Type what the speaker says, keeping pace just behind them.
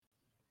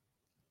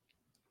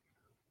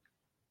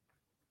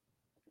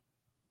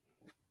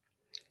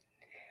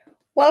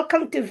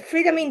Welcome to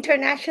Freedom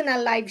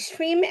International live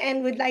stream,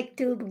 and we'd like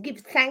to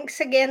give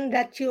thanks again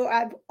that you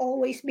have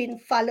always been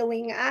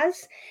following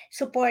us,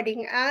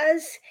 supporting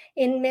us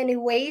in many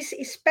ways,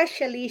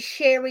 especially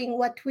sharing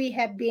what we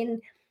have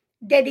been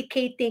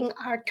dedicating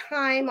our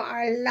time,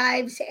 our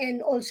lives,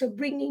 and also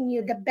bringing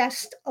you the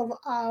best of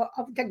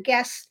the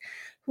guests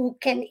who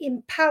can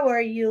empower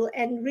you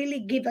and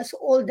really give us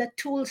all the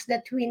tools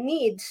that we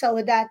need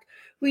so that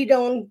we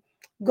don't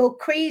go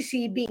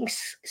crazy being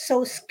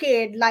so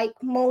scared like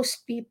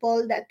most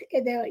people that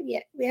yeah,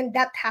 when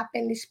that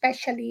happened,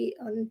 especially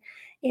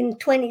in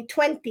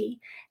 2020.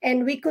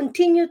 And we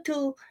continue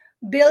to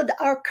build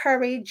our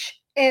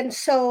courage, and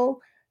so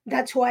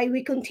that's why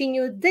we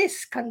continue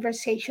this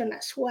conversation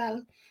as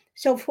well.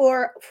 So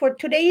for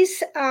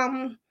today's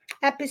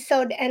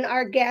episode and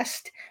our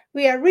guest,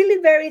 we are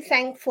really very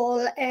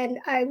thankful, and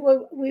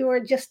we were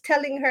just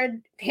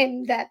telling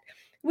him that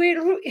we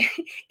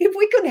if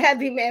we could have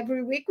him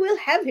every week, we'll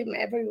have him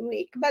every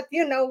week. But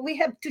we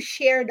have to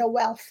share the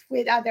wealth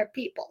with other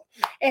people,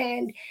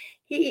 and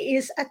he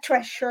is a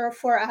treasure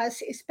for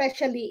us,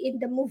 especially in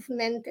the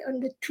movement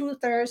and the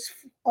truthers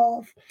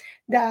of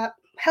the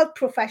health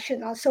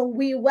professional. So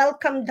we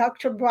welcome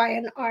Dr.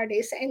 Bryan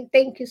Ardis, and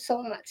thank you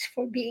so much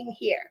for being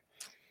here.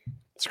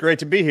 It's great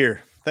to be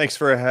here. Thanks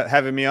for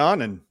having me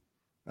on, and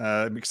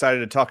I'm excited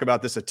to talk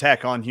about this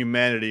attack on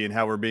humanity and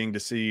how we're being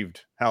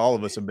deceived, how all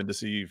of us have been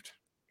deceived.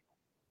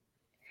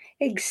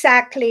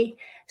 Exactly.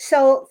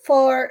 So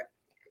for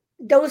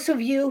those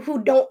of you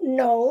who don't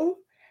know,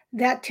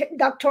 that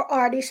Dr.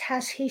 Ardis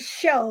has his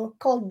show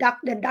called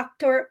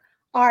the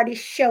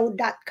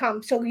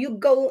drardisshow.com. So you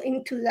go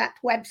into that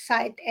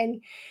website,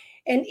 and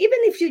even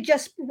if you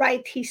just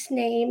write his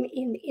name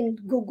in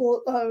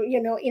Google, or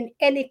in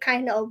any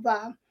kind of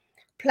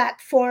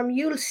platform,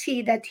 you'll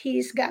see that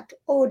he's got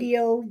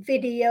audio,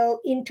 video,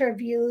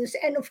 interviews,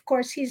 and of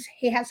course he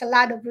has a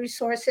lot of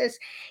resources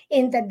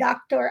in the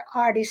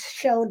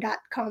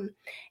drardisshow.com.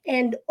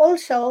 And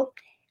also,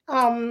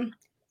 um,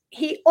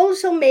 he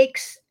also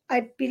makes,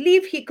 I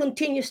believe he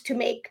continues to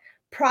make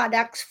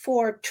products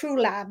for True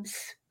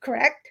Labs,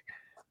 correct?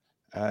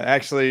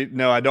 Actually,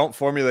 no, I don't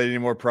formulate any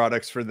more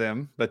products for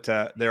them, but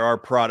there are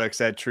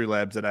products at True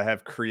Labs that I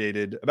have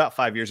created about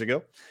 5 years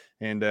ago.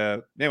 And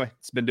anyway,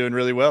 it's been doing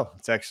really well.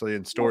 It's actually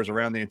in stores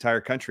around the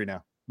entire country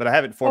now, but I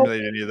haven't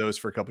formulated any of those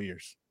for a couple of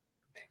years.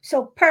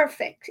 So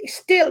perfect.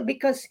 Still,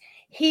 because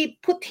he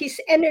put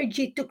his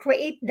energy to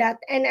create that,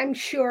 and I'm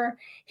sure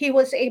he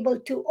was able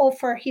to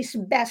offer his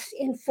best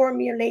in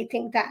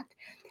formulating that.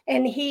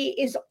 And he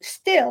is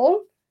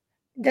still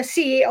the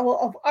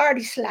CEO of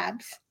Ardis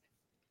Labs.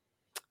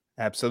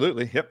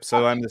 Absolutely. Yep.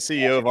 So I'm the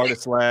CEO of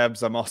Ardis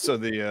Labs. I'm also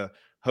the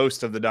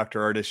host of the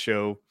Dr. Ardis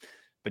Show.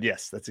 But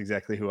yes, that's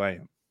exactly who I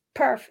am.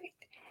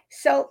 Perfect.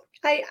 So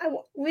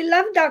we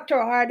love Dr.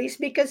 Ardis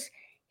because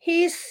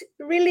he's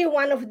really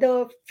one of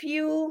the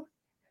few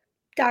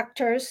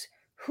doctors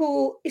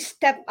who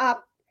step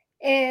up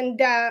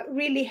and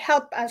really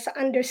help us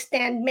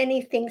understand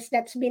many things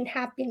that's been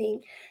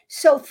happening.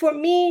 So for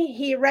me,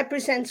 he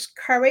represents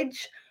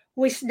courage,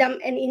 wisdom,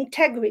 and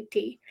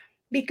integrity,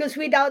 because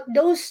without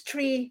those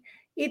three,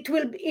 it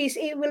will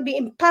be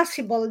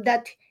impossible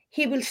that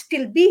he will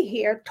still be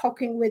here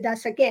talking with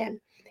us again.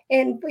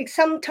 And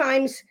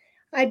sometimes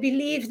I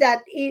believe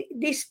that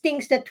these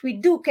things that we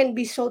do can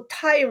be so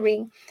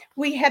tiring.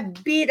 We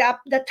have beat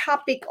up the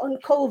topic on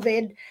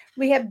COVID,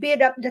 we have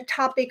beat up the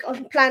topic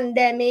on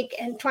pandemic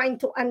and trying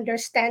to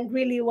understand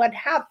really what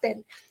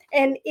happened.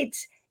 And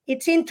it's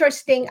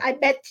interesting. I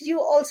bet you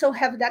also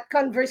have that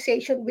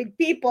conversation with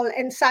people,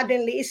 and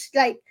suddenly it's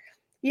like,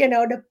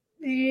 the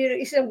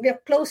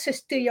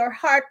closest to your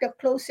heart, the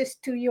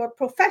closest to your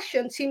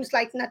profession, seems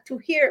like not to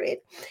hear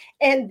it.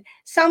 And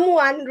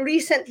someone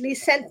recently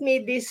sent me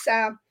this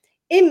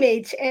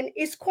image, and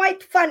it's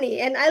quite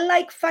funny, and I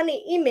like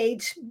funny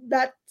image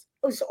that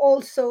is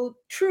also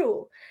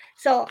true.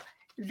 So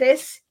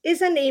this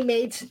is an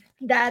image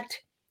that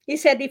he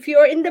said, if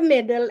you're in the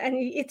middle, and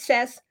it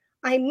says,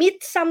 I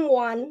meet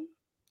someone,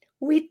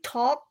 we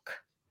talk,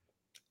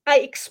 I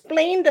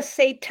explain the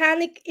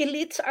satanic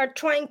elites are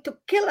trying to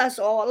kill us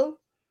all,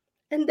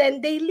 and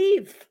then they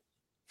leave.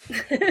 So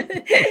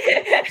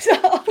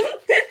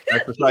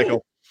That's the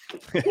cycle.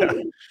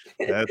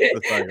 Yeah, that's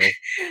the cycle.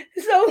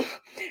 so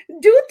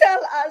do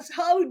tell us,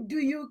 how do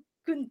you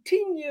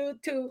continue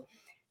to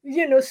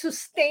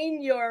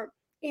sustain your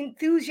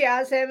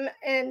enthusiasm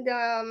and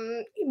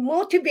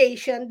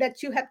motivation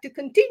that you have to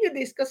continue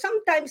this? Because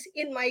sometimes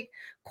in my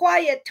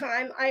quiet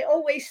time, I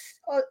always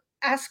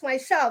ask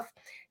myself,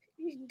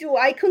 do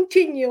I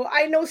continue?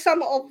 I know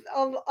some of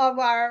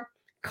our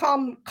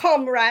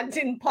comrades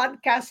in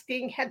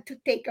podcasting had to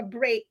take a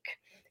break,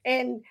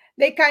 and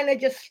they kind of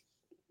just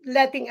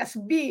letting us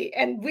be,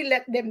 and we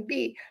let them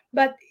be.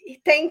 But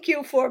thank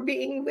you for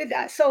being with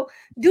us. So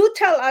do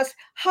tell us,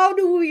 how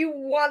do you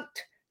want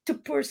to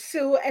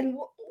pursue, and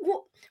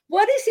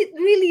what is it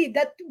really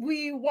that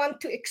we want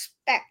to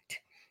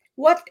expect?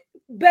 What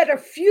better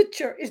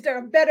future? Is there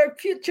a better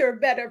future,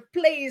 better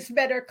place,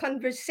 better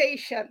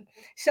conversation?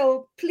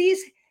 So please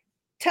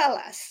Tell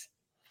us.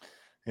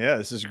 Yeah,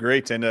 this is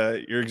great. And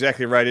you're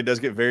exactly right. It does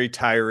get very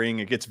tiring.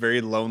 It gets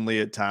very lonely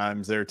at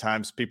times. There are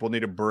times people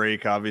need a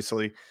break,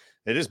 obviously.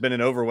 It has been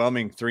an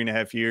overwhelming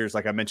 3.5 years,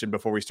 like I mentioned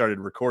before we started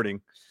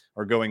recording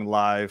or going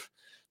live.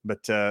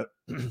 But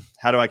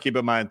how do I keep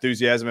up my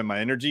enthusiasm and my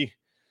energy?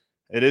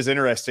 It is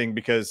interesting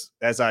because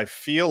as I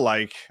feel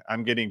like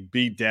I'm getting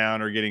beat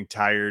down or getting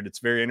tired, it's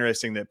very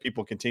interesting that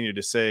people continue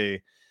to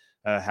say,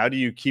 how do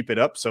you keep it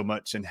up so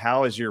much? And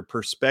how is your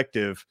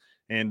perspective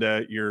and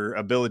your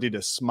ability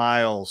to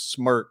smile,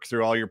 smirk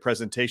through all your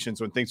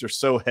presentations when things are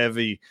so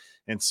heavy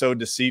and so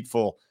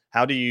deceitful?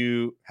 How do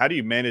you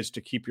manage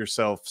to keep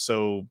yourself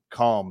so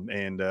calm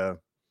and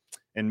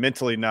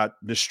mentally not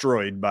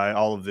destroyed by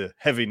all of the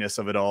heaviness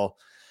of it all?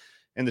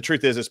 And the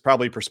truth is, it's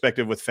probably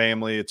perspective with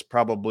family. It's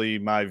probably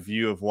my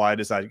view of why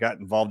it is I got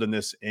involved in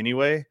this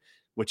anyway,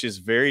 which is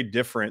very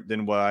different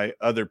than why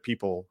other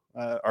people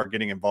are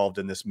getting involved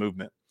in this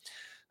movement.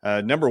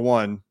 Number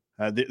one,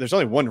 there's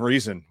only one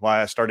reason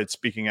why I started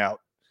speaking out.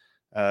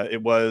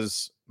 It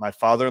was my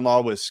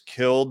father-in-law was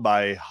killed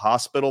by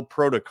hospital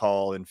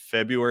protocol in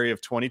February of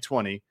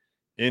 2020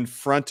 in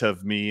front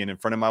of me and in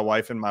front of my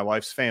wife and my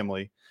wife's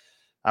family.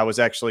 I was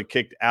actually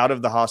kicked out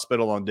of the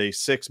hospital on day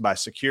 6 by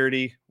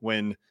security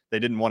when they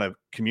didn't want to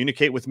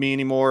communicate with me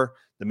anymore.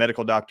 The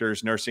medical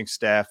doctors, nursing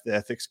staff, the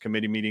ethics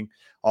committee meeting,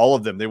 all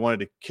of them, they wanted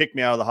to kick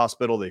me out of the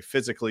hospital. They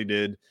physically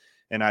did.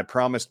 And I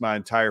promised my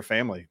entire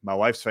family, my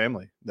wife's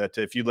family, that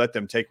if you let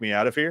them take me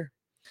out of here,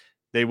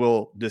 they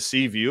will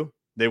deceive you.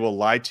 They will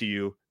lie to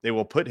you. They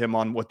will put him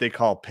on what they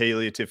call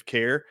palliative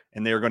care,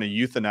 and they are going to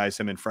euthanize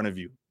him in front of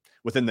you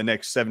within the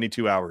next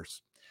 72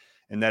 hours.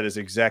 And that is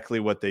exactly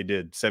what they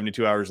did.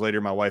 72 hours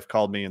later, my wife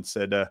called me and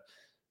said,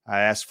 I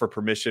asked for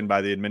permission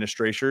by the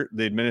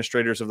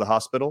administrators of the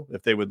hospital,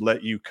 if they would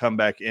let you come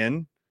back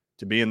in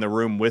to be in the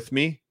room with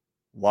me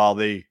while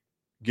they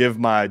give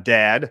my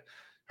dad,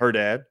 her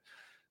dad,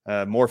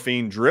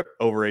 morphine drip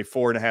over a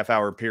 4.5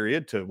 hour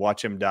period to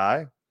watch him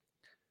die.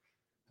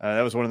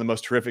 That was one of the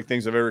most horrific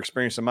things I've ever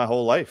experienced in my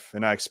whole life.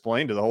 And I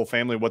explained to the whole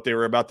family what they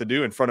were about to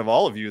do in front of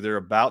all of you. They're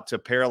about to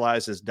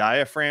paralyze his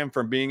diaphragm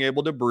from being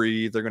able to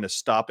breathe. They're going to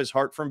stop his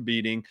heart from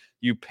beating.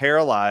 You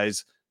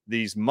paralyze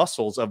these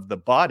muscles of the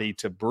body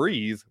to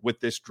breathe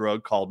with this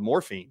drug called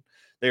morphine.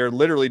 They are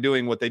literally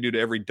doing what they do to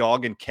every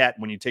dog and cat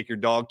when you take your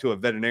dog to a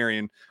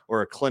veterinarian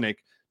or a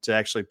clinic to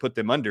actually put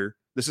them under.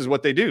 This is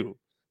what they do.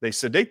 They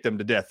sedate them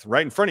to death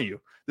right in front of you.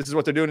 This is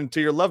what they're doing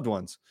to your loved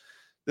ones.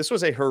 This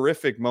was a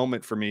horrific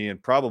moment for me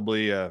and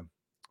probably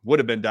would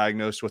have been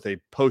diagnosed with a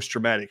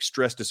post-traumatic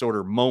stress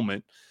disorder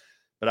moment.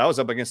 But I was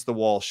up against the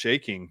wall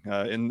shaking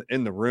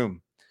in the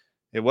room.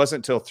 It wasn't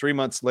until 3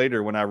 months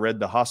later when I read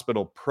the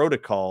hospital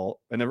protocol.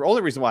 And the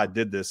only reason why I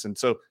did this, and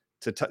so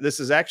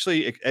this is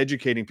actually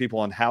educating people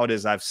on how it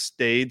is I've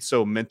stayed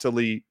so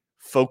mentally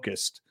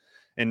focused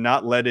and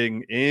not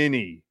letting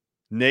any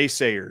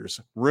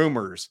naysayers,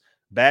 rumors,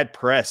 bad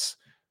press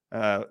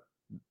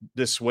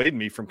dissuade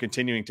me from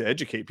continuing to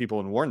educate people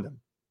and warn them.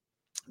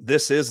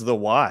 This is the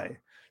why.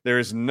 There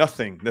is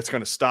nothing that's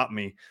going to stop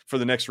me for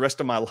the next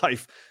rest of my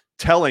life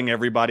telling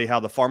everybody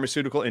how the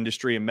pharmaceutical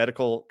industry and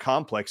medical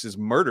complexes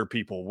murder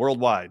people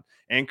worldwide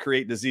and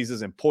create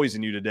diseases and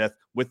poison you to death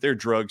with their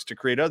drugs to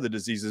create other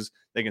diseases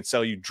they can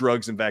sell you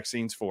drugs and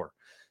vaccines for.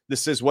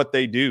 This is what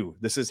they do.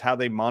 This is how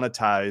they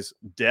monetize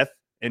death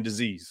and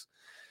disease.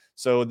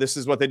 So this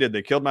is what they did.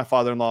 They killed my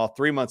father-in-law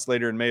 3 months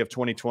later in May of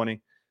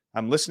 2020.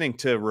 I'm listening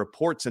to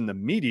reports in the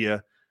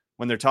media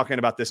when they're talking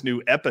about this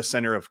new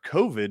epicenter of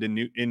COVID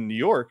in New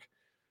York.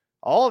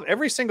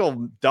 Every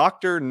single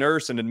doctor,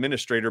 nurse, and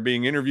administrator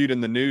being interviewed in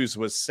the news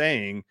was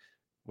saying,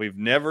 we've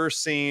never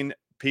seen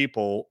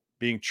people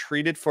being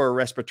treated for a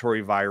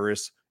respiratory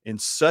virus in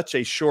such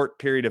a short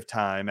period of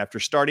time after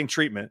starting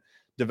treatment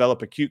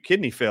develop acute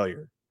kidney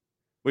failure.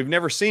 We've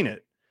never seen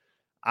it.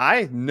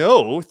 I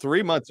know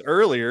 3 months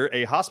earlier,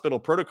 a hospital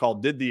protocol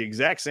did the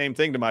exact same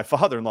thing to my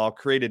father-in-law,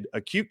 created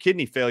acute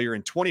kidney failure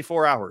in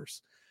 24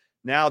 hours.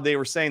 Now they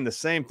were saying the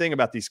same thing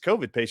about these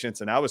COVID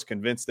patients, and I was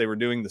convinced they were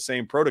doing the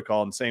same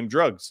protocol and same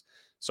drugs.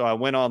 So I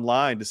went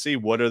online to see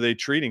what are they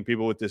treating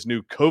people with this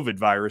new COVID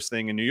virus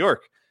thing in New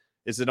York.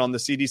 Is it on the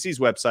CDC's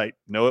website?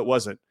 No, it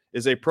wasn't.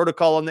 Is a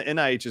protocol on the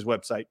NIH's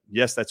website?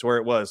 Yes, that's where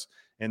it was.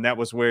 And that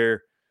was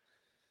where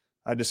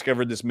I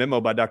discovered this memo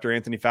by Dr.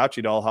 Anthony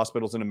Fauci to all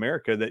hospitals in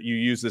America that you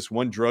use this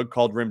one drug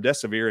called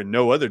remdesivir and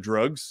no other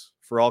drugs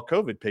for all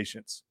COVID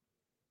patients.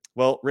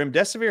 Well,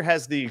 remdesivir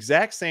has the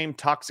exact same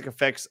toxic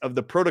effects of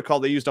the protocol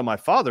they used on my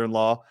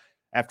father-in-law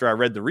after I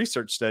read the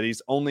research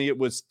studies, only it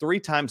was 3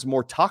 times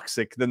more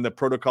toxic than the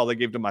protocol they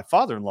gave to my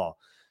father-in-law.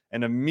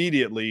 And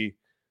immediately,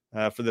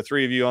 for the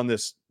 3 of you on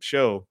this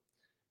show,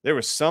 there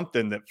was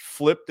something that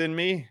flipped in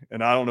me,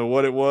 and I don't know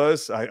what it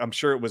was. I'm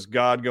sure it was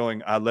God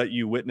going, I let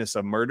you witness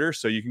a murder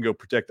so you can go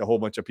protect a whole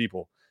bunch of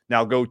people.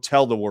 Now go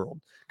tell the world,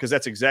 because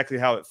that's exactly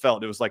how it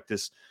felt. It was like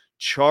this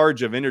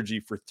charge of energy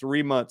for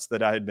 3 months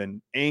that I had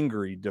been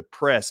angry,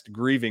 depressed,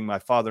 grieving my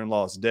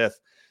father-in-law's death,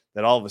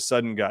 that all of a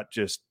sudden got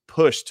just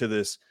pushed to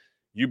this,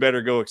 you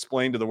better go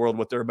explain to the world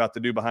what they're about to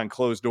do behind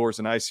closed doors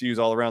and ICUs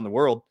all around the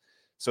world.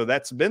 So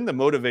that's been the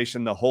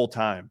motivation the whole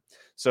time.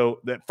 So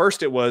at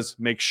first it was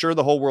make sure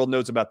the whole world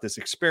knows about this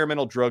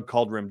experimental drug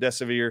called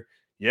remdesivir.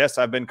 Yes,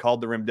 I've been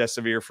called the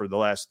remdesivir for the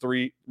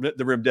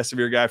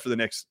remdesivir guy for the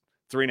next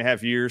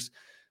 3.5 years,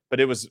 but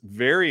it was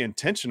very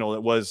intentional.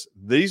 It was,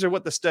 these are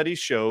what the studies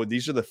show.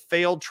 These are the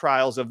failed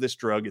trials of this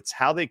drug. It's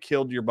how they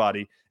killed your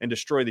body and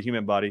destroy the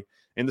human body.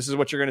 And this is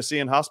what you're going to see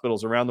in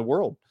hospitals around the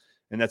world.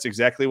 And that's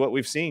exactly what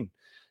we've seen.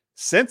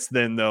 Since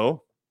then,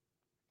 though,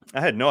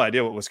 I had no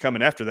idea what was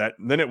coming after that.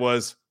 And then it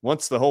was,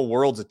 once the whole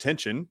world's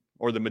attention,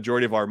 or the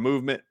majority of our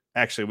movement,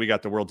 actually, we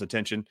got the world's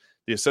attention,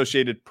 the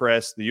Associated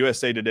Press, the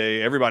USA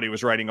Today, everybody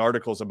was writing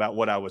articles about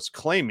what I was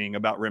claiming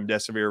about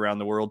remdesivir around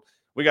the world.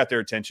 We got their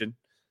attention.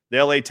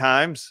 The LA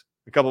Times,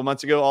 a couple of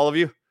months ago, all of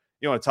you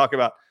want to talk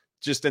about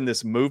just in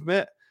this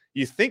movement,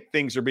 you think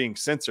things are being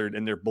censored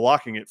and they're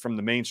blocking it from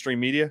the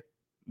mainstream media.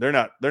 They're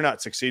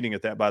not succeeding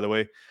at that, by the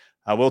way.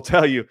 I will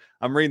tell you,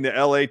 I'm reading the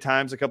LA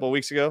Times a couple of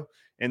weeks ago,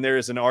 and there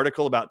is an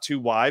article about 2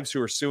 wives who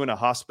are suing a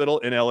hospital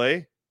in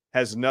LA.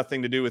 Has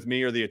nothing to do with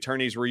me or the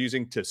attorneys we're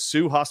using to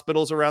sue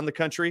hospitals around the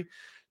country.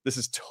 This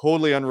is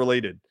totally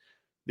unrelated.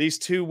 These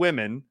 2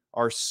 women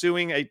are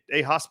suing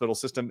a hospital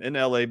system in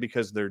LA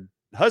because their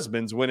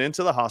husbands went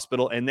into the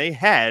hospital and they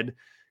had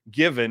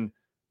given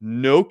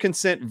no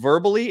consent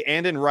verbally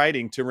and in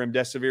writing to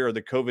remdesivir or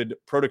the COVID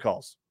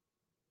protocols.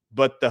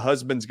 But the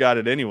husbands got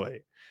it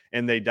anyway,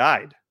 and they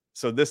died.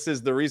 So this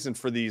is the reason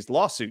for these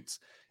lawsuits.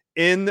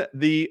 In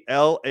the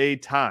LA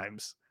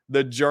Times,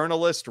 the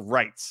journalist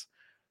writes,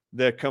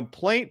 the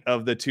complaint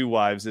of the 2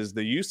 wives is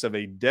the use of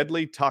a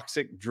deadly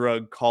toxic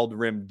drug called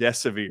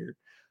remdesivir,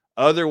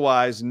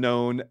 otherwise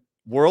known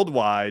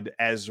worldwide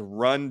as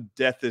 "run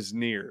death is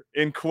near,"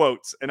 in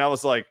quotes. And I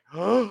was like,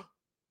 oh,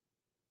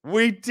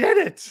 we did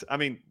it. I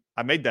mean,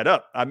 I made that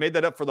up. I made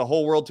that up for the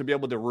whole world to be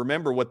able to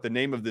remember what the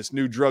name of this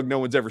new drug no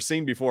one's ever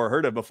seen before or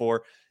heard of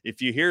before.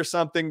 If you hear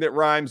something that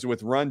rhymes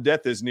with "run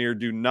death is near,"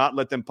 do not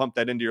let them pump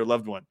that into your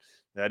loved one.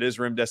 That is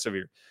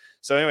remdesivir.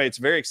 So anyway, it's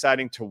very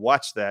exciting to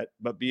watch that.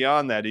 But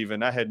beyond that,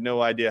 even, I had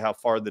no idea how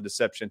far the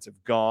deceptions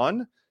have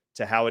gone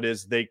to how it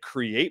is they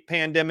create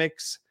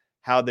pandemics,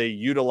 how they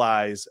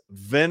utilize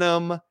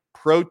venom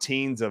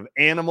proteins of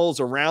animals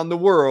around the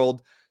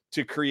world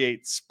to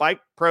create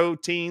spike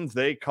proteins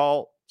they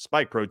call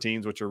spike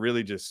proteins, which are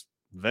really just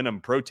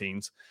venom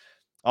proteins.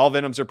 All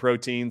venoms are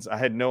proteins. I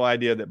had no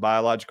idea that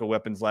biological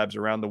weapons labs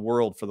around the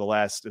world for the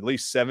last at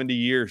least 70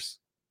 years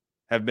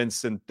have been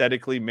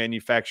synthetically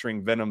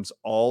manufacturing venoms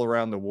all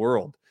around the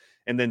world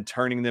and then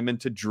turning them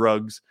into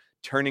drugs,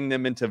 turning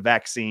them into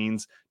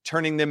vaccines,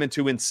 turning them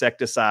into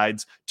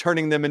insecticides,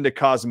 turning them into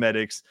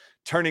cosmetics,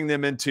 turning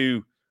them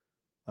into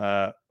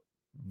viral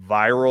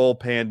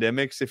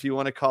pandemics, if you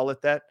want to call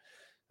it that.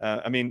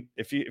 I mean,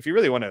 if you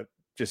really want to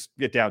just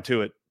get down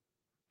to it,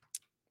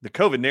 the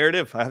COVID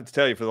narrative, I have to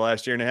tell you, for the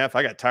last 1.5 years,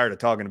 I got tired of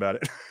talking about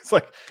it. It's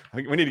like,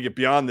 we need to get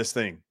beyond this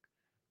thing.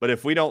 But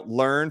if we don't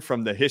learn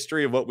from the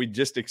history of what we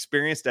just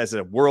experienced as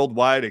a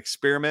worldwide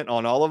experiment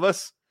on all of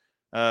us,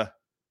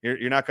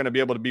 you're not going to be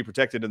able to be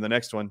protected in the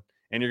next one.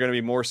 And you're going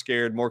to be more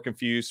scared, more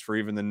confused for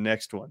even the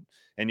next one.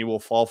 And you will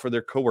fall for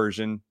their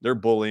coercion, their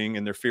bullying,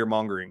 and their fear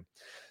mongering.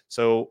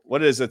 So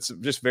what it is that's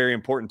just very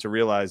important to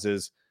realize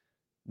is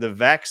the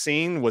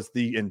vaccine was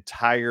the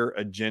entire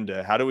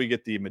agenda. How do we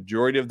get the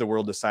majority of the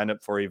world to sign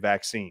up for a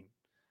vaccine?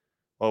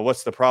 Well,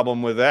 what's the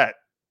problem with that?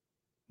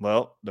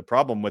 Well, the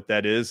problem with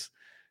that is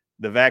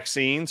the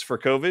vaccines for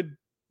COVID,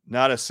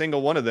 not a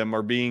single one of them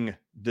are being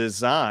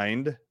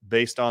designed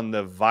based on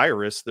the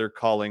virus they're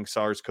calling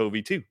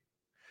SARS-CoV-2.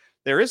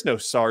 There is no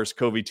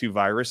SARS-CoV-2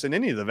 virus in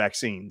any of the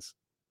vaccines.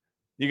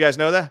 You guys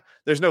know that?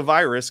 There's no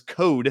virus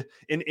code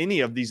in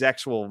any of these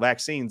actual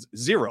vaccines.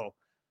 Zero.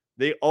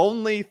 The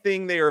only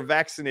thing they are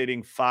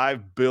vaccinating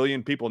 5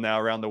 billion people now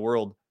around the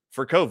world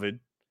for COVID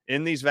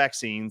in these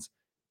vaccines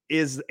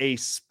is a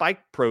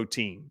spike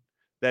protein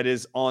that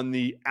is on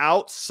the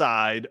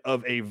outside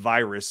of a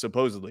virus,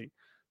 supposedly.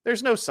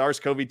 There's no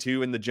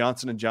SARS-CoV-2 in the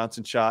Johnson &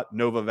 Johnson shot,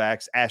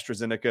 Novavax,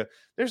 AstraZeneca.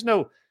 There's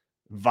no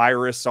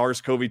virus,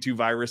 SARS-CoV-2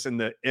 virus in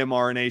the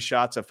mRNA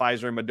shots of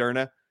Pfizer and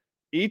Moderna.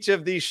 Each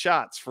of these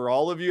shots, for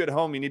all of you at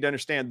home, you need to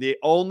understand, the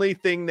only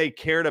thing they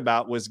cared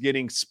about was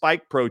getting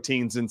spike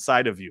proteins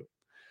inside of you.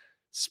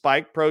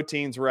 Spike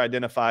proteins were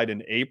identified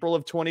in April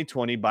of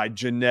 2020 by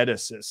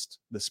geneticists.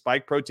 The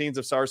spike proteins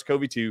of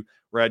SARS-CoV-2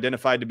 were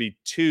identified to be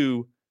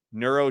 2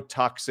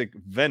 neurotoxic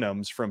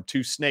venoms from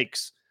 2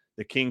 snakes,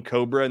 the king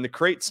cobra and the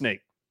crate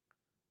snake.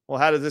 Well,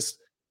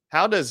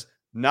 how does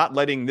not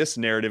letting this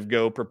narrative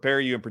go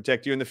prepare you and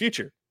protect you in the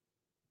future?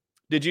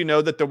 Did you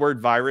know that the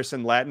word virus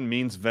in Latin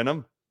means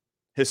venom?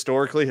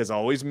 Historically has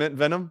always meant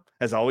venom,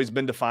 has always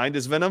been defined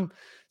as venom.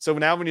 So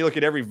now when you look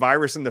at every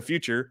virus in the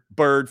future,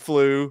 bird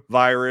flu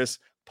virus,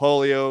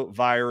 polio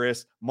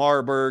virus,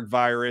 Marburg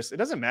virus, it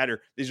doesn't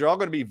matter. These are all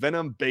going to be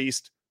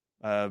venom-based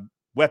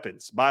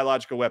weapons,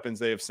 biological weapons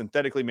they have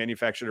synthetically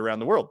manufactured around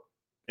the world.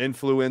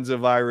 Influenza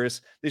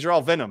virus, these are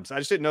all venoms. I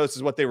just didn't know this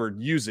is what they were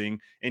using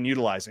and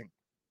utilizing.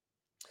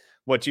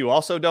 What you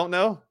also don't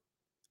know,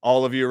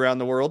 all of you around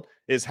the world,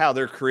 is how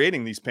they're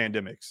creating these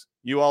pandemics.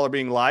 You all are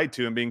being lied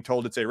to and being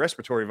told it's a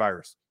respiratory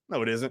virus.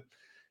 No, it isn't.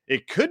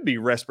 It could be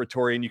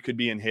respiratory and you could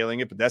be inhaling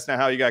it, but that's not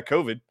how you got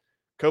COVID.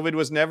 COVID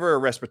was never a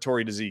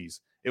respiratory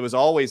disease. It was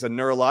always a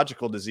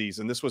neurological disease.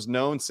 And this was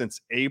known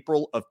since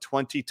April of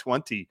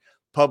 2020,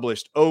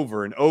 published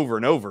over and over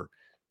and over,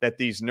 that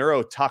these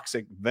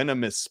neurotoxic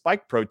venomous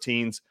spike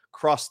proteins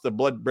cross the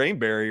blood-brain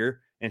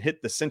barrier and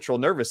hit the central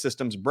nervous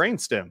system's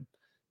brainstem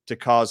to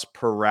cause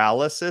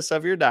paralysis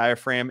of your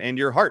diaphragm and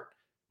your heart,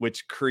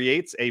 which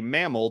creates a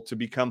mammal to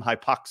become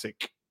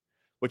hypoxic,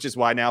 which is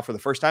why now, for the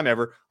first time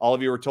ever, all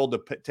of you are told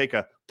to take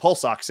a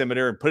pulse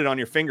oximeter and put it on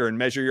your finger and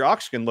measure your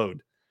oxygen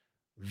load.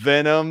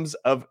 Venoms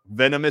of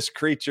venomous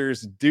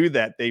creatures do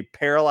that. They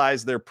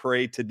paralyze their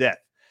prey to death.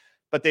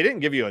 But they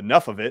didn't give you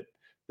enough of it.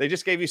 They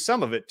just gave you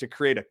some of it to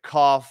create a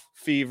cough,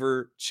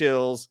 fever,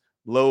 chills,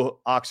 low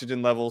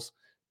oxygen levels.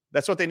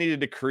 That's what they needed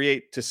to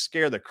create to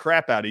scare the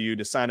crap out of you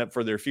to sign up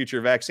for their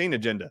future vaccine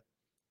agenda,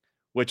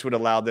 which would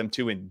allow them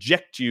to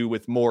inject you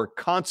with more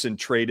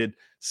concentrated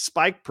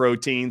spike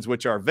proteins,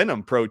 which are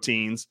venom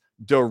proteins,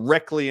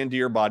 directly into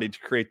your body to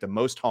create the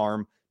most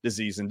harm,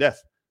 disease, and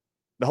death.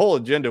 The whole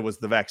agenda was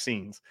the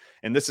vaccines.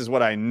 And this is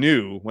what I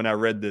knew when I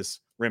read this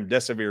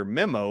remdesivir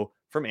memo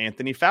from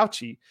Anthony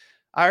Fauci.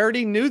 I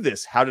already knew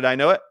this. How did I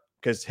know it?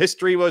 Because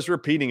history was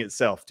repeating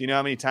itself. Do you know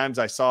how many times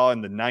I saw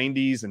in the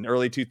 90s and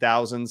early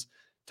 2000s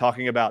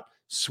talking about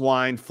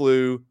swine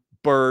flu,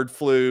 bird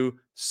flu,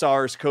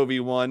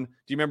 SARS-CoV-1? Do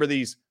you remember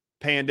these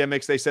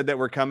pandemics they said that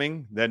were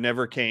coming that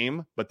never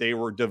came, but they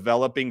were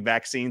developing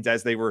vaccines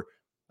as they were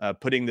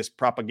putting this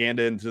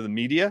propaganda into the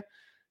media?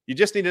 You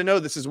just need to know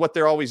this is what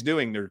they're always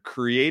doing. They're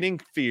creating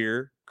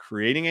fear,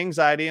 creating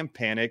anxiety and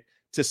panic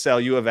to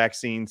sell you a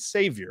vaccine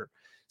savior.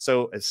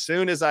 So as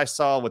soon as I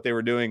saw what they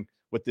were doing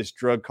with this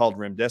drug called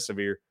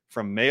remdesivir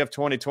from May of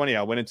 2020,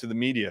 I went into the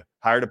media,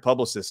 hired a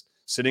publicist,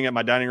 sitting at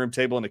my dining room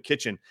table in the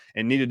kitchen,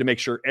 and needed to make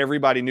sure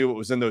everybody knew what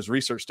was in those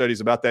research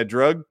studies about that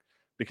drug,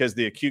 because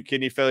the acute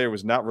kidney failure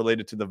was not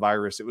related to the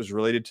virus. It was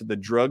related to the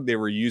drug they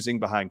were using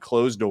behind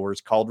closed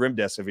doors called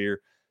remdesivir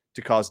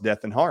to cause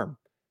death and harm.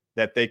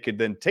 That they could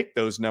then take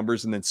those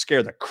numbers and then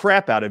scare the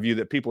crap out of you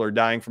that people are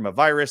dying from a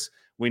virus.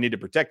 We need to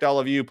protect all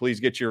of you. Please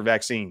get your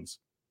vaccines.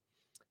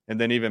 And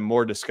then even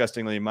more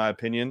disgustingly, in my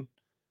opinion,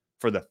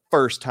 for the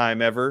first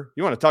time ever,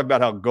 you want to talk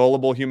about how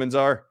gullible humans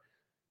are?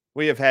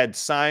 We have had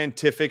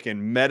scientific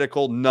and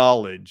medical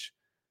knowledge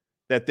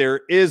that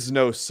there is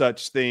no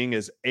such thing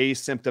as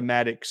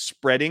asymptomatic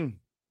spreading.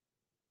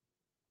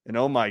 And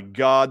oh my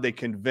God, they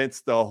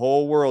convinced the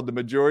whole world, the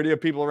majority of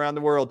people around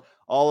the world,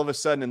 all of a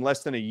sudden in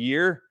less than a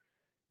year,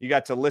 you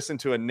got to listen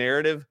to a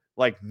narrative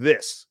like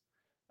this.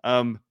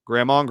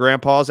 Grandma and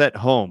grandpa's at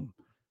home.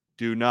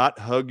 Do not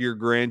hug your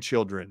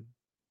grandchildren.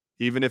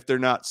 Even if they're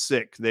not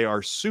sick, they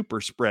are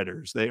super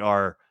spreaders. They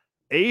are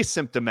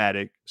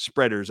asymptomatic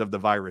spreaders of the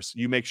virus.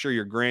 You make sure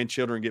your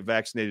grandchildren get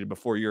vaccinated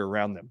before you're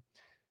around them.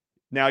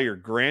 Now your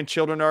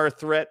grandchildren are a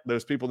threat.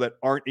 Those people that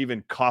aren't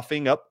even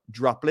coughing up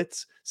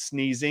droplets,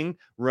 sneezing,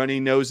 runny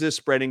noses,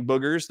 spreading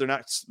boogers,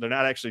 they're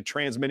not actually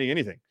transmitting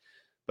anything.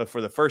 But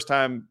for the first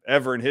time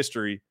ever in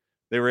history,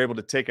 they were able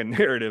to take a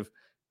narrative,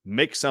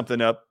 make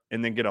something up,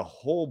 and then get a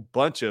whole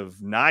bunch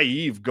of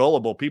naive,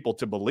 gullible people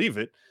to believe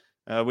it.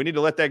 We need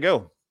to let that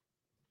go.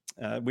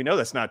 We know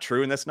that's not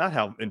true, and that's not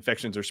how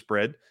infections are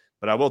spread.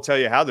 But I will tell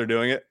you how they're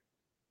doing it.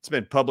 It's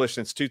been published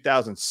since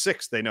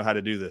 2006. They know how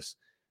to do this.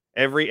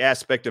 Every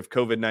aspect of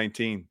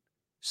COVID-19,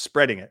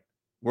 spreading it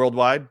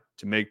worldwide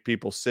to make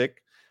people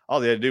sick. All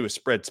they had to do was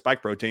spread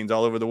spike proteins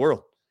all over the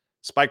world.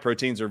 Spike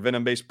proteins are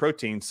venom-based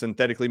proteins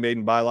synthetically made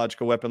in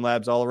biological weapon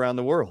labs all around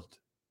the world.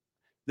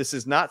 This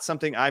is not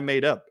something I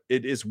made up.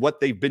 It is what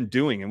they've been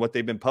doing and what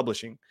they've been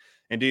publishing.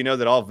 And do you know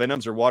that all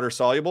venoms are water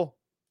soluble?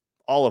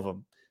 All of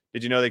them.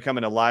 Did you know they come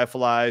in a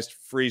lyophilized,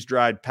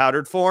 freeze-dried,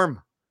 powdered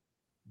form?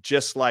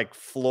 Just like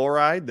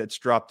fluoride that's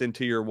dropped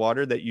into your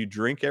water that you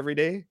drink every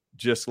day,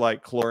 just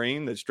like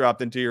chlorine that's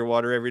dropped into your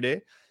water every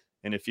day.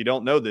 And if you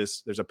don't know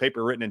this, there's a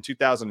paper written in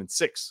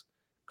 2006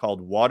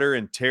 called Water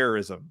and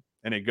Terrorism,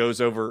 and it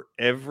goes over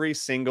every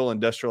single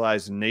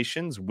industrialized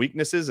nation's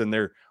weaknesses in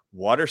their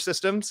water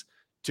systems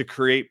to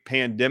create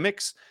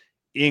pandemics,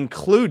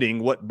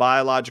 including what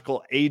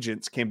biological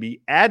agents can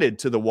be added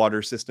to the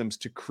water systems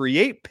to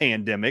create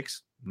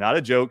pandemics. Not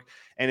a joke.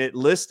 And it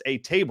lists a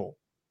table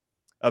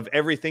of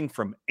everything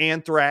from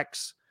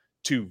anthrax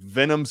to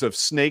venoms of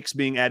snakes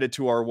being added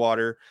to our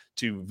water,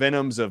 to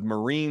venoms of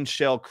marine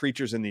shell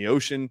creatures in the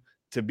ocean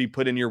to be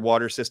put in your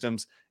water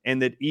systems,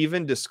 and that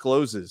even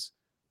discloses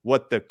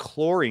what the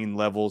chlorine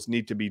levels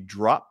need to be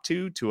dropped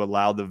to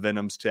allow the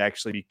venoms to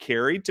actually be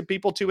carried to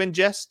people to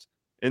ingest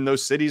in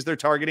those cities they're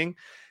targeting.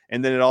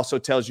 And then it also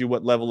tells you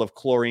what level of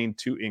chlorine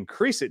to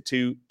increase it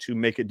to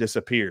make it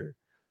disappear.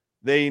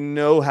 They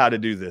know how to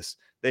do this.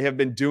 They have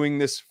been doing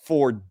this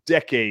for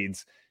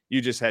decades.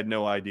 You just had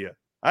no idea.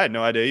 I had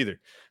no idea either.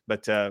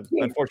 But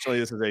unfortunately,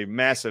 this is a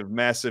massive,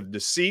 massive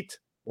deceit,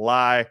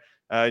 lie,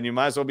 and you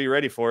might as well be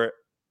ready for it.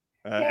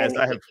 As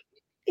I have,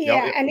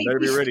 and better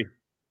be ready.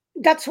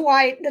 That's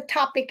why the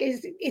topic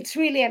is, it's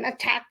really an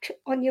attack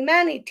on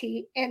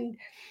humanity. And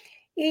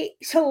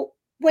So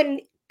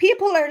when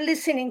people are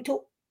listening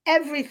to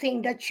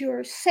everything that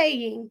you're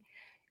saying,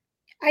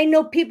 I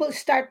know people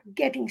start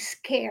getting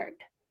scared.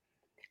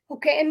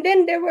 Okay, and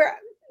then there were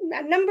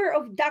a number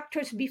of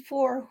doctors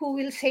before who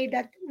will say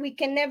that we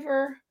can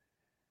never,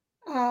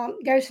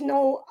 there's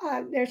no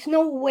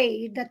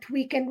way that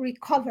we can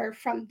recover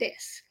from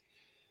this.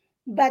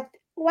 But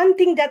one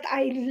thing that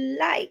I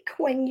like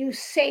when you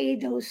say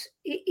those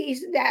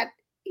is that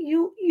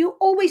you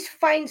always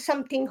find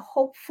something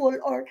hopeful,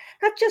 or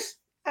not just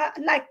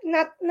like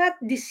not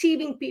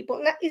deceiving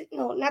people. Not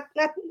no not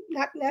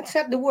that's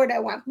not the word I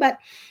want. But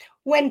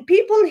when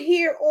people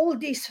hear all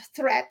these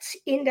threats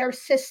in their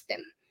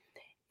system,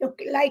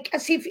 like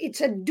as if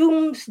it's a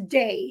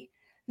doomsday,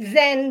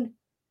 then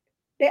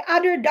the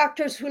other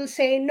doctors will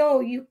say, no,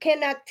 you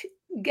cannot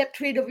get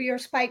rid of your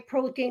spike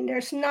protein.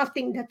 There's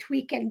nothing that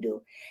we can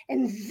do.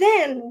 And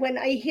then when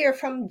I hear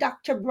from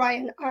Dr.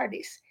 Bryan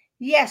Ardis,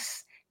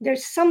 yes,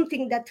 there's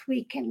something that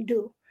we can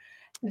do.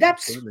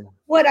 That's Absolutely.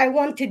 what I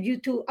wanted you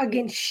to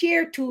again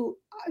share to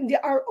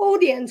our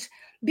audience,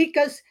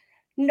 because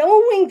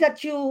knowing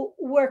that you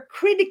were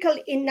critical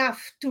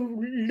enough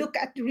to look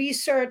at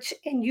research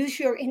and use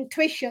your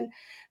intuition,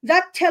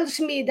 that tells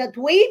me that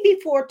way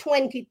before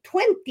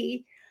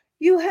 2020,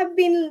 you have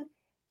been,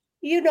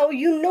 you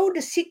know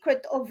the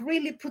secret of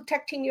really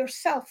protecting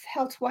yourself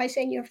health wise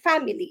and your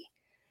family.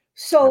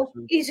 So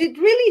Absolutely. is it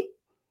really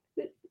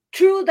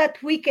true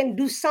that we can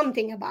do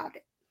something about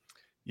it?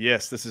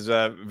 Yes, this is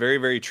very,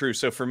 very true.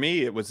 So for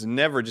me, it was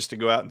never just to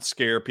go out and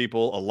scare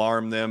people,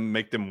 alarm them,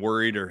 make them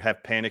worried, or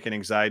have panic and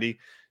anxiety.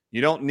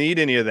 You don't need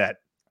any of that.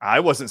 I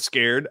wasn't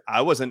scared.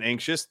 I wasn't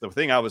anxious. The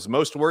thing I was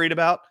most worried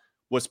about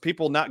was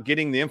people not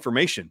getting the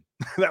information.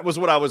 That was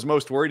what I was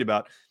most worried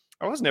about.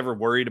 I was never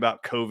worried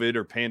about COVID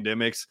or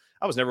pandemics.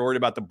 I was never worried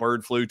about the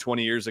bird flu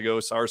 20 years ago,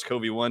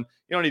 SARS-CoV-1. You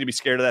don't need to be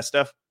scared of that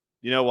stuff.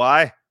 You know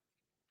why?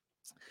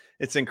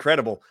 It's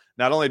incredible.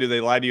 Not only do they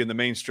lie to you in the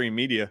mainstream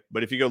media,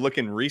 but if you go look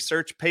in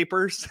research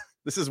papers,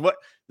 this is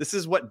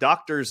what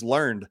doctors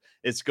learned.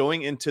 It's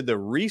going into the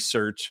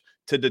research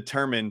to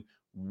determine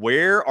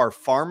where are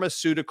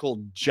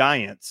pharmaceutical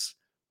giants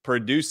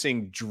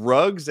producing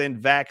drugs and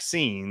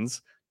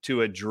vaccines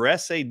to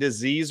address a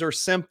disease or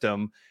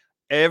symptom.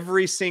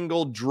 Every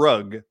single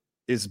drug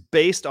is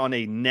based on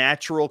a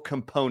natural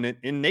component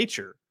in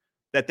nature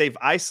that they've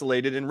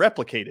isolated and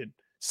replicated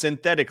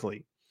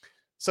synthetically.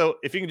 So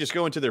if you can just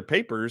go into their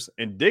papers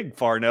and dig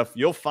far enough,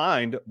 you'll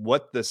find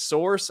what the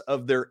source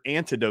of their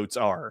antidotes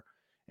are.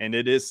 And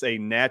it is a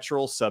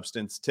natural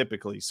substance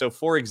typically. So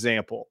for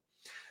example,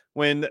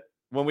 when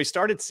when we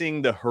started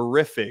seeing the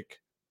horrific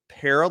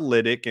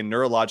paralytic and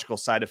neurological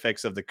side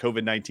effects of the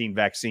COVID-19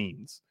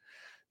 vaccines,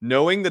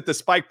 knowing that the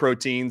spike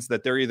proteins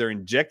that they're either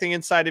injecting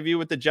inside of you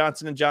with the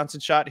Johnson & Johnson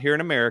shot here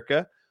in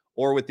America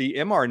or with the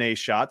mRNA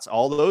shots,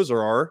 all those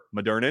are our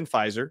Moderna and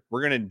Pfizer.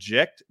 We're going to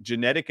inject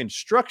genetic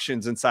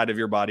instructions inside of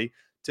your body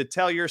to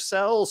tell your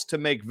cells to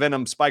make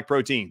venom spike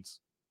proteins.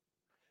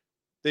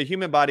 The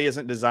human body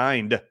isn't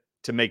designed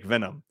to make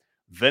venom.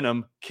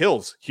 Venom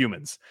kills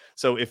humans.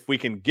 So if we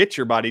can get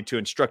your body to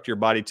instruct your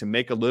body to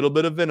make a little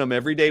bit of venom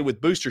every day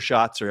with booster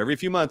shots or every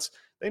few months,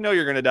 they know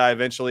you're going to die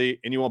eventually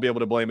and you won't be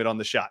able to blame it on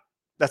the shot.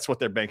 That's what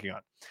they're banking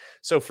on.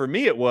 So for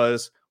me, it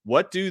was,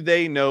 what do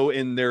they know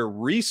in their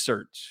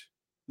research?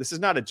 This is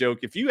not a joke.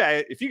 If you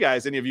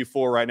guys, any of you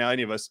four right now,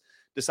 any of us,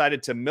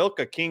 decided to milk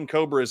a king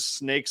cobra's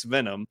snake's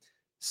venom,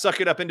 suck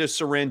it up into a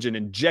syringe and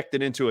inject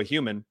it into a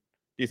human, do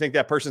you think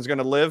that person's going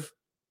to live?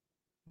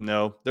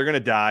 No, they're going to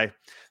die.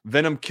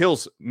 Venom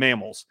kills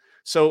mammals.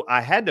 So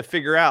I had to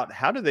figure out,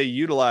 how do they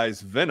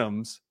utilize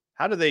venoms?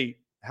 How do they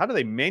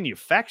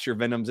manufacture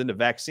venoms into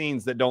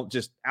vaccines that don't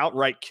just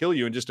outright kill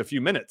you in just a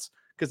few minutes?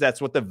 Because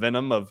that's what the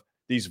venom of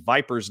these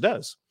vipers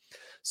does.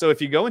 So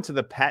if you go into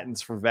the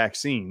patents for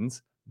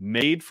vaccines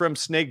made from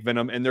snake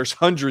venom, and there's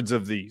hundreds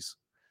of these,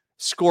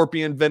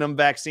 scorpion venom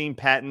vaccine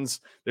patents,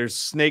 there's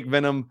snake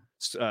venom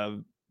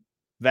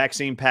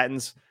vaccine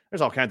patents,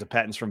 there's all kinds of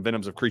patents from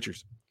venoms of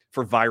creatures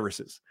for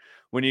viruses.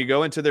 When you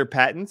go into their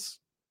patents,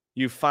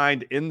 you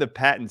find in the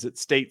patents it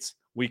states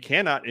we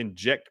cannot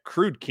inject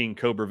crude king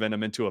cobra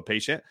venom into a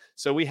patient,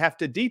 so we have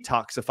to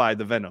detoxify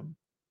the venom.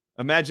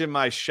 Imagine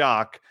my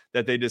shock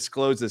that they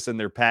disclose this in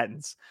their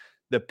patents.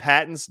 The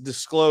patents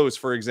disclose,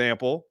 for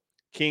example,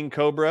 king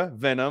cobra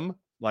venom,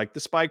 like the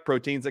spike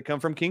proteins that come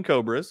from king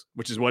cobras,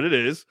 which is what it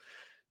is.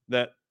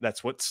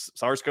 That's what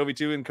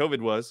SARS-CoV-2 and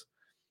COVID was.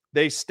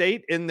 They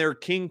state in their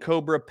king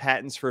cobra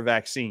patents for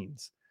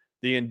vaccines,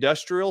 the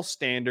industrial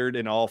standard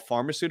in all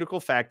pharmaceutical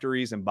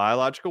factories and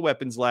biological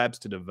weapons labs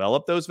to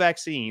develop those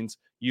vaccines,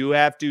 you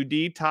have to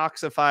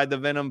detoxify the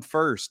venom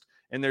first.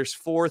 And there's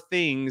 4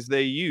 things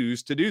they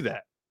use to do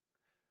that.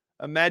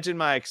 Imagine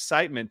my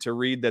excitement to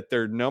read that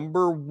their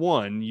number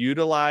one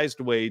utilized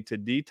way to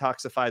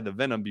detoxify the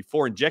venom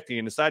before injecting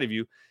it inside of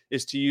you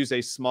is to use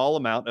a small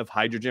amount of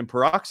hydrogen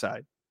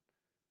peroxide.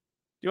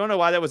 Do you want to know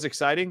why that was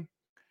exciting?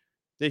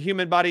 The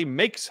human body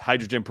makes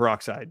hydrogen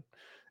peroxide.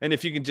 And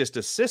if you can just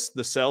assist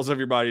the cells of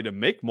your body to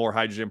make more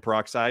hydrogen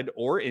peroxide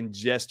or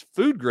ingest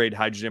food grade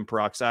hydrogen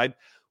peroxide,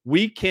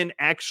 we can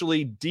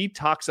actually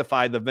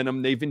detoxify the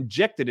venom they've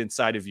injected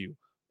inside of you,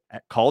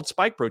 called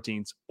spike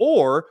proteins,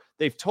 or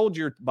they've told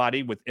your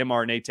body with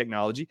mRNA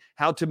technology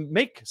how to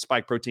make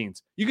spike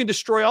proteins. You can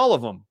destroy all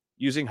of them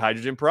using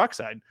hydrogen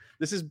peroxide.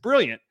 This is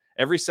brilliant.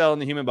 Every cell in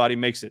the human body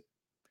makes it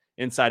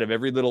inside of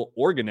every little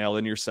organelle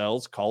in your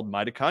cells called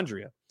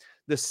mitochondria.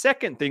 The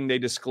second thing they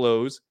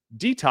disclose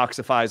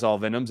detoxifies all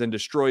venoms and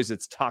destroys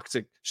its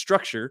toxic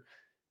structure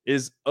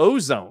is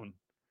ozone.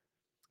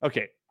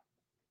 Okay,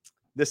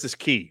 this is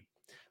key.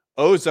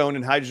 Ozone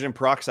and hydrogen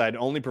peroxide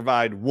only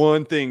provide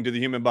one thing to the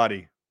human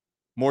body,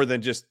 more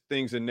than just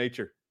things in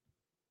nature: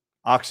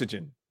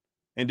 oxygen.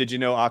 And did you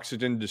know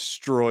oxygen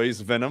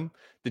destroys venom?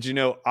 Did you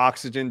know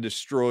oxygen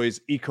destroys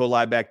E.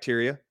 coli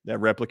bacteria that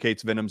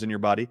replicates venoms in your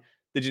body?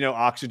 Did you know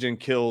oxygen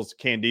kills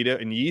candida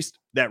and yeast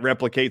that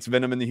replicates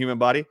venom in the human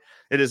body?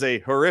 It is a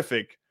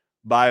horrific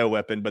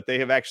bioweapon, but they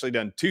have actually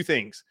done two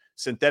things: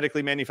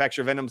 synthetically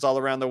manufacture venoms all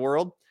around the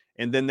world,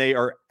 and then they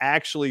are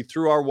actually,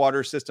 through our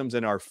water systems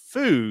and our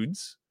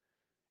foods,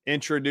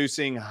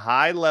 introducing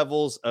high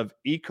levels of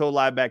E.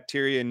 coli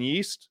bacteria and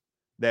yeast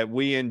that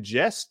we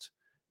ingest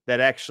that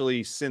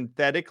actually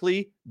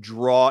synthetically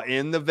draw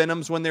in the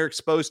venoms when they're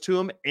exposed to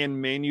them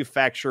and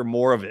manufacture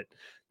more of it.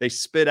 They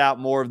spit out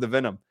more of the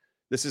venom.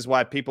 This is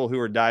why people who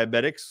are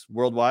diabetics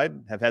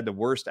worldwide have had the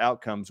worst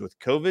outcomes with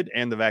COVID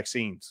and the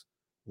vaccines.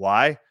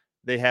 Why?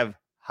 They have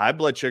high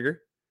blood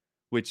sugar,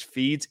 which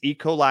feeds E.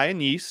 coli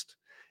and yeast,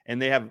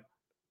 and they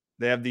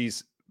have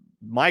these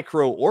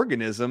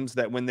microorganisms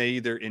that when they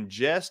either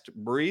ingest,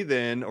 breathe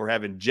in, or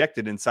have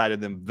injected inside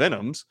of them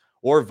venoms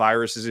or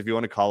viruses, if you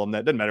want to call them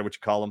that, doesn't matter what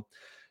you call them,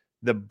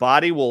 the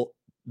body will,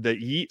 the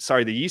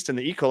yeast and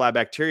the E. coli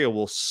bacteria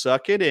will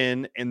suck it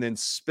in and then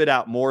spit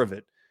out more of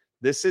it.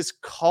 This is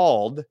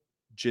called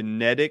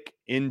genetic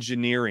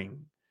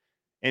engineering.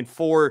 And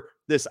for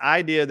this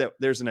idea that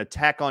there's an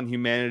attack on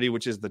humanity,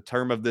 which is the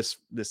term of this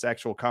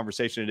actual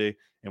conversation today,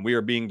 and we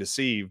are being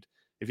deceived.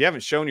 If you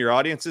haven't shown your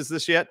audiences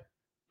this yet,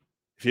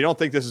 if you don't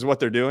think this is what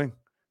they're doing,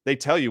 they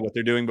tell you what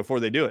they're doing before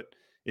they do it.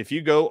 If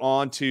you go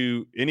on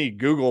to any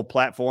Google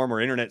platform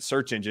or internet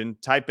search engine,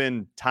 type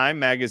in Time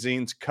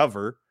Magazine's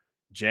cover,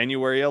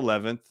 January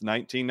 11th,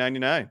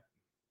 1999.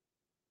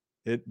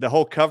 The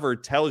whole cover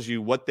tells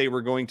you what they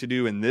were going to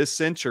do in this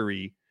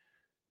century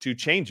to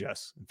change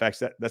us. In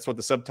fact, that's what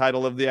the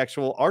subtitle of the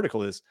actual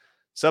article is.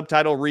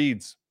 Subtitle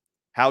reads,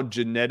 "How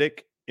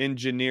Genetic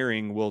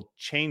Engineering Will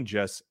Change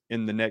Us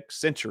in the Next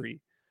Century."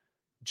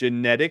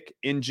 Genetic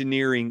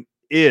engineering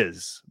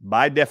is,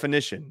 by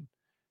definition,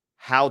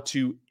 how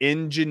to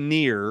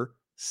engineer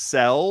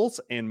cells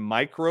and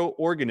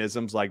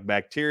microorganisms like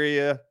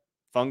bacteria,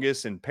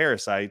 fungus, and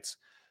parasites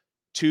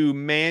to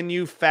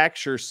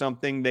manufacture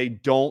something they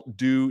don't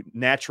do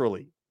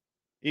naturally,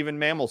 even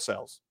mammal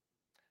cells.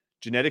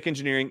 Genetic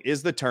engineering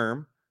is the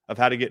term of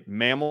how to get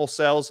mammal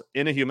cells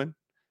in a human,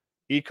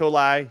 E.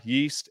 coli,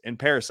 yeast, and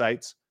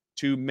parasites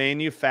to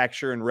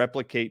manufacture and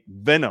replicate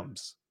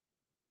venoms.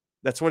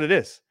 That's what it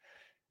is.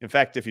 In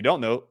fact, if you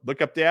don't know,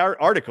 look up the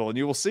article and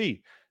you will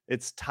see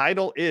its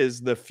title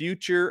is "The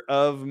Future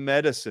of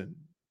Medicine: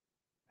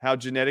 How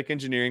Genetic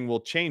Engineering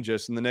Will Change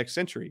Us in the Next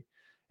Century."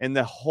 And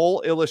the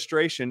whole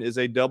illustration is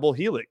a double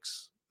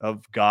helix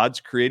of God's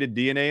created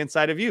DNA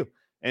inside of you.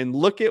 And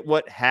look at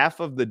what half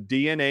of the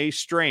DNA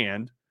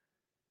strand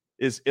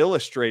is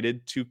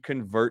illustrated to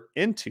convert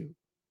into.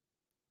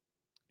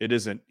 It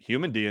isn't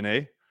human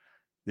DNA.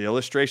 The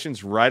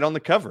illustration's right on the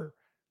cover.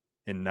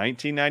 In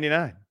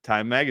 1999,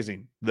 Time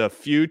Magazine, "The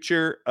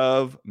Future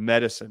of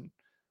Medicine."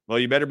 Well,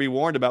 you better be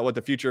warned about what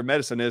the future of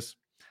medicine is.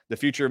 The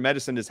future of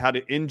medicine is how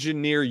to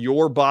engineer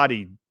your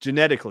body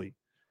genetically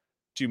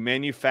to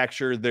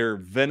manufacture their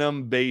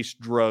venom-based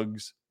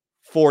drugs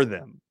for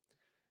them.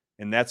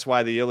 And that's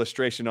why the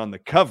illustration on the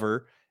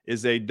cover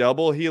is a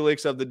double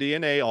helix of the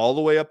DNA all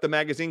the way up the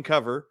magazine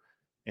cover,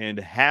 and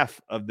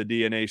half of the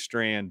DNA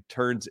strand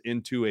turns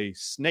into a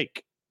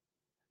snake.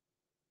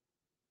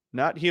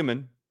 Not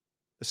human,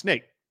 a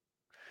snake.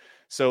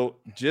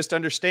 So just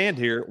understand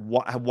here,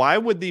 why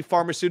would the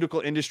pharmaceutical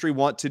industry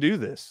want to do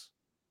this?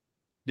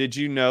 Did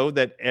you know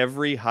that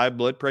every high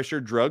blood pressure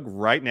drug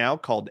right now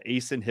called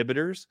ACE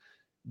inhibitors,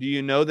 do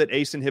you know that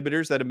ACE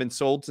inhibitors that have been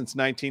sold since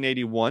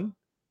 1981,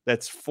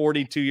 that's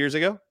 42 years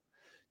ago?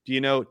 Do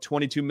you know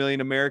 22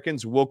 million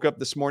Americans woke up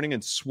this morning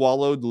and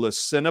swallowed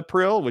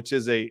lisinopril, which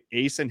is a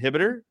ACE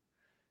inhibitor?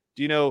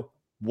 Do you know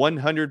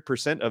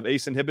 100% of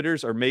ACE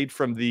inhibitors are made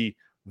from the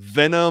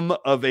venom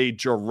of a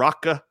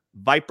Jararaca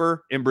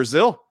viper in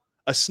Brazil,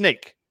 a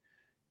snake?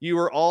 You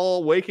are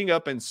all waking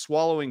up and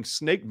swallowing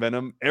snake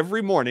venom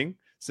every morning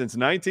since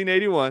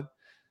 1981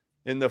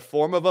 in the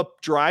form of a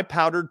dry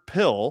powdered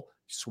pill,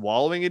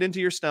 swallowing it into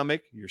your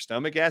stomach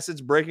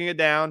acid's breaking it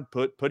down,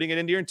 putting it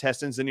into your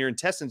intestines, and your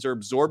intestines are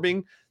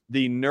absorbing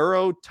the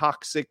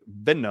neurotoxic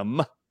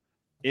venom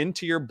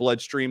into your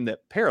bloodstream that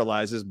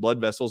paralyzes blood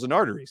vessels and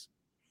arteries.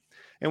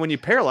 And when you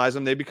paralyze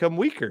them, they become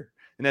weaker.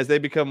 And as they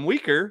become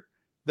weaker,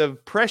 the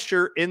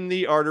pressure in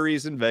the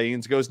arteries and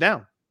veins goes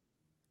down.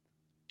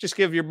 Just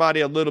give your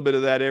body a little bit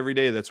of that every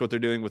day. That's what they're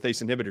doing with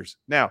ACE inhibitors.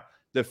 Now,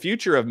 the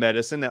future of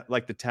medicine,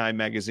 like the Time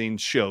magazine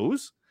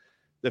shows,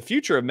 the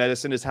future of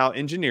medicine is how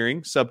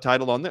engineering,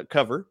 subtitled on the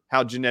cover,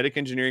 how genetic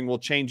engineering will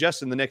change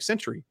us in the next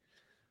century.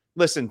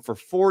 Listen, for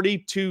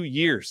 42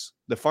 years,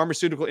 the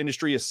pharmaceutical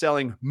industry is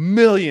selling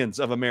millions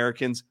of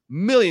Americans,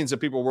 millions of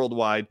people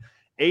worldwide,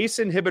 ACE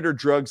inhibitor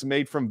drugs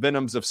made from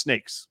venoms of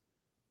snakes.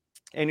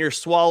 And you're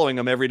swallowing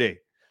them every day.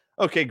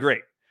 Okay,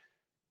 great.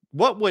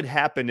 What would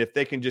happen if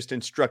they can just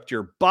instruct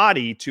your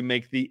body to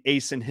make the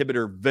ACE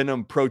inhibitor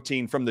venom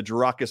protein from the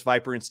Jurachus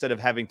viper instead of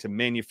having to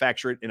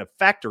manufacture it in a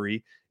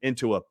factory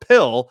into a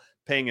pill,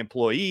 paying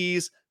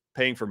employees,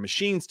 paying for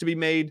machines to be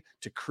made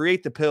to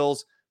create the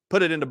pills,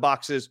 put it into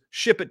boxes,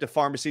 ship it to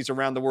pharmacies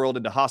around the world,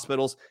 into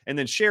hospitals, and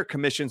then share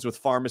commissions with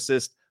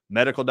pharmacists,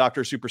 medical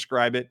doctors who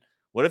prescribe it?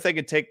 What if they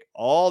could take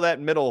all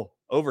that middle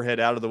overhead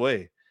out of the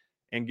way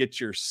and get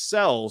your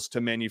cells to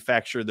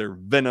manufacture their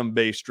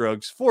venom-based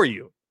drugs for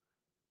you?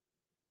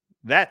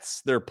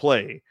 That's their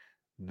play.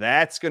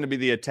 That's going to be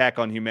the attack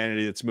on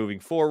humanity that's moving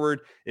forward.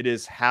 It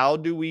is, how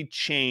do we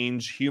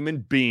change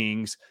human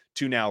beings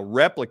to now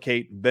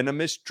replicate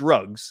venomous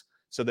drugs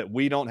so that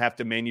we don't have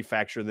to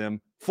manufacture them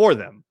for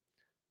them?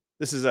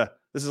 This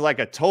is like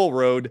a toll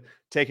road,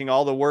 taking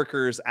all the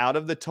workers out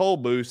of the toll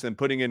booths and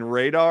putting in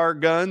radar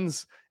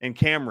guns and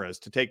cameras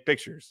to take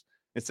pictures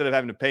instead of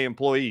having to pay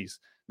employees.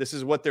 This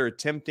is what they're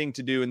attempting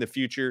to do in the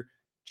future,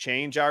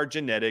 change our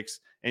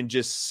genetics and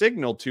just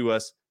signal to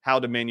us how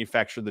to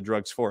manufacture the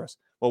drugs for us.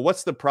 Well,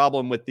 what's the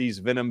problem with these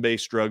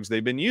venom-based drugs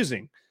they've been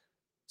using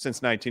since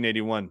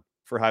 1981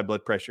 for high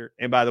blood pressure?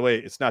 And by the way,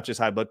 it's not just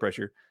high blood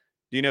pressure.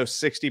 Do you know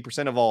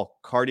 60% of all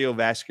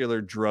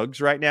cardiovascular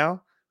drugs right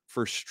now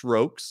for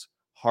strokes,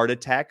 heart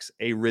attacks,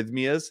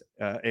 arrhythmias,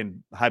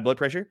 and high blood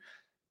pressure?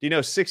 Do you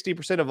know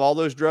 60% of all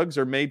those drugs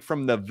are made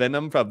from the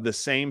venom of the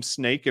same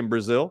snake in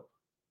Brazil?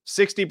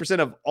 60%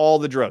 of all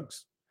the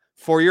drugs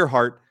for your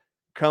heart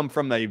come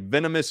from a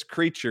venomous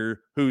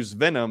creature whose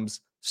venoms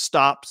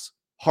stops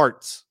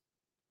hearts.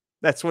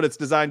 That's what it's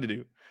designed to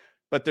do.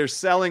 But they're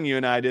selling you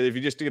an idea that if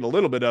you just get a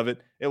little bit of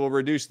it, it will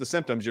reduce the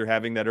symptoms you're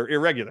having that are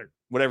irregular,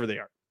 whatever they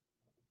are.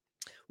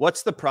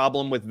 What's the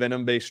problem with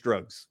venom-based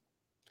drugs?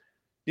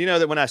 Do you know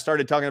that when I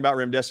started talking about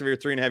remdesivir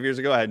 3.5 years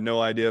ago, I had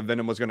no idea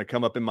venom was going to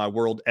come up in my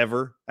world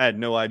ever. I had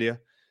no idea.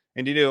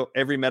 And do you know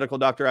every medical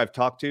doctor I've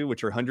talked to,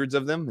 which are hundreds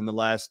of them in the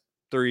last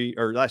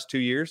 2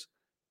 years,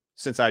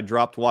 since I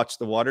dropped Watch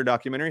the Water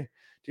documentary, do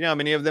you know how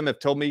many of them have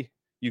told me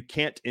you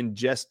can't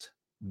ingest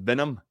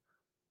venom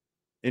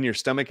in your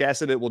stomach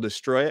acid? It will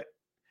destroy it.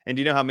 And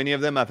do you know how many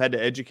of them I've had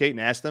to educate and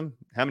ask them,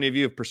 how many of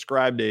you have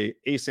prescribed a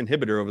ACE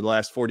inhibitor over the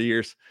last 40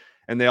 years?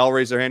 And they all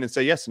raise their hand and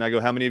say yes. And I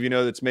go, how many of you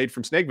know that's made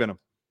from snake venom?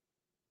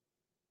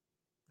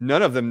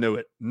 None of them knew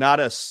it. Not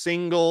a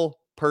single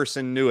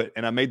person knew it.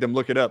 And I made them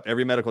look it up,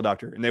 every medical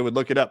doctor, and they would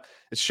look it up.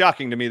 It's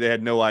shocking to me they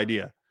had no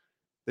idea.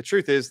 The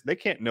truth is they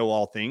can't know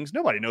all things.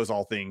 Nobody knows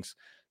all things.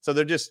 So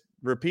they're just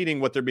repeating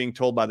what they're being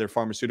told by their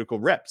pharmaceutical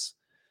reps.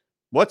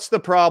 What's the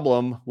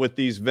problem with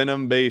these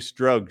venom-based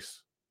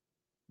drugs?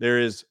 There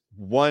is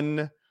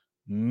one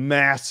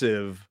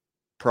massive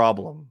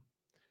problem.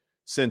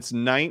 Since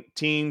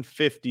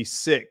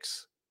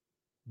 1956,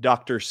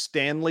 Dr.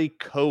 Stanley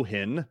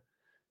Cohen,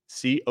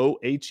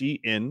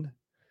 Cohen,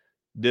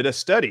 did a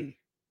study.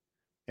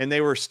 And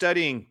they were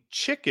studying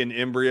chicken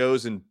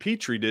embryos in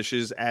petri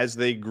dishes as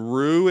they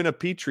grew in a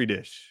petri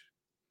dish.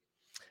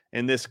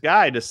 And this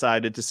guy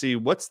decided to see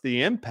what's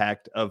the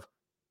impact of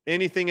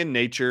anything in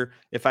nature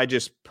if I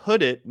just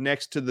put it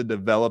next to the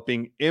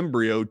developing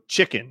embryo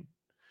chicken.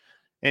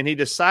 And he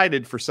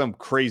decided, for some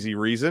crazy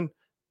reason,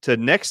 to,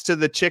 next to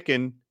the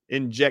chicken,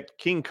 inject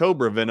king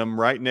cobra venom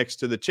right next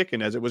to the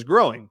chicken as it was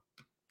growing.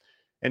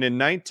 And in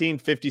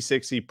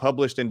 1956, he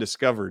published and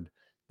discovered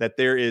that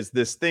there is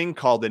this thing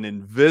called an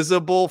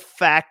invisible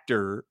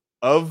factor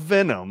of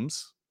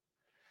venoms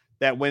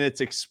that when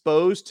it's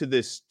exposed to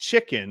this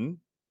chicken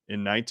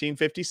in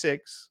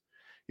 1956,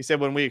 he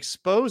said, when we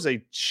expose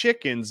a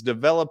chicken's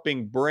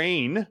developing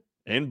brain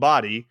and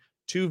body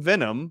to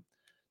venom,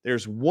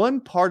 there's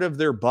one part of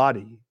their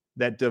body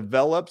that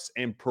develops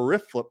and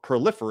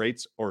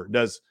proliferates, or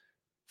does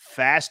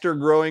faster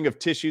growing of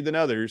tissue than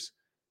others.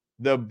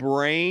 The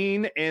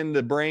brain and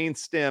the brain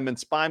stem and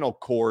spinal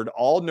cord,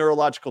 all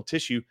neurological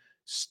tissue,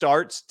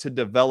 starts to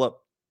develop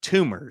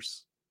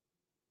tumors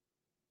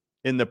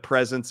in the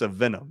presence of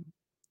venom.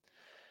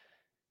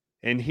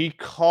 And he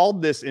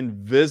called this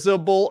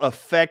invisible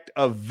effect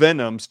of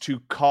venoms to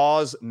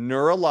cause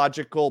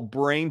neurological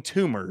brain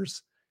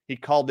tumors. He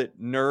called it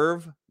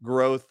nerve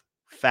growth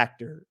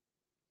factor.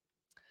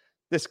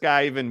 This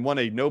guy even won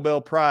a Nobel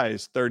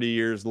Prize 30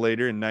 years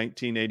later in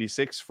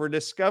 1986 for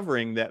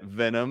discovering that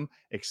venom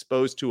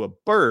exposed to a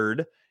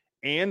bird.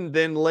 And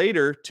then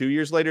later, 2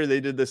 years later,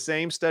 they did the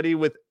same study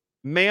with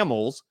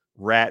mammals,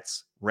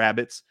 rats,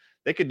 rabbits.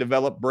 They could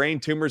develop brain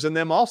tumors in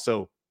them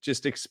also,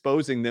 just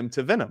exposing them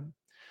to venom.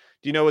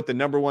 Do you know what the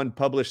number one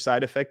published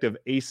side effect of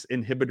ACE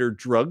inhibitor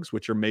drugs,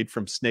 which are made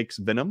from snake's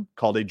venom,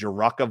 called a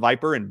Jurachus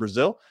viper in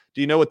Brazil?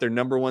 Do you know what their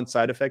number one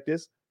side effect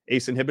is?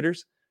 ACE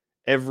inhibitors?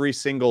 Every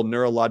single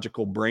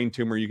neurological brain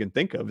tumor you can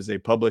think of is a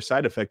published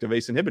side effect of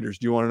ACE inhibitors.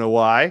 Do you want to know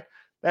why?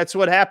 That's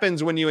what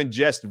happens when you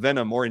ingest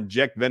venom or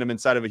inject venom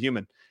inside of a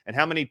human. And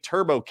how many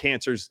turbo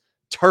cancers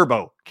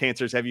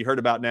have you heard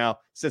about now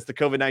since the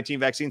COVID-19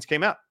 vaccines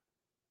came out?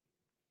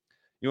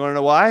 You want to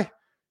know why?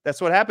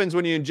 That's what happens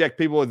when you inject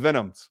people with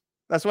venoms.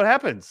 That's what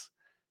happens.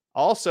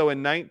 Also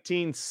in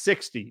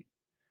 1960,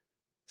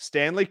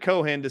 Stanley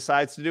Cohen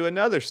decides to do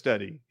another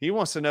study. He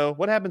wants to know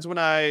what happens when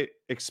I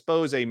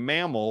expose a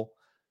mammal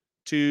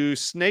to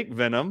snake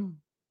venom.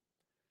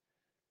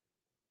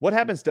 What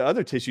happens to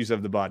other tissues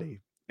of the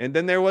body? And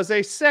then there was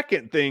a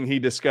second thing he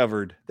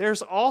discovered.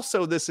 There's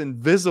also this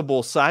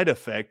invisible side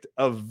effect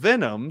of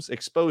venoms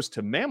exposed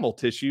to mammal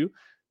tissue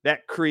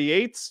that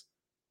creates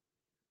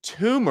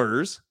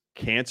tumors,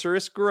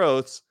 cancerous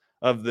growths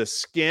of the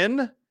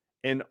skin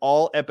and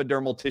all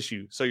epidermal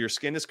tissue. So your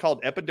skin is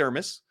called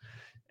epidermis.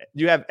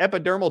 You have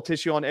epidermal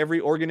tissue on every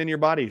organ in your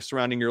body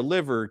surrounding your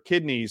liver,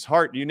 kidneys,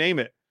 heart, you name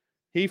it.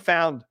 He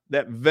found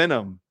that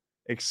venom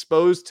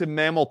exposed to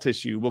mammal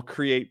tissue will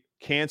create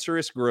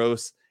cancerous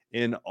growths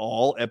in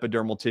all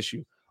epidermal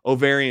tissue,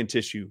 ovarian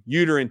tissue,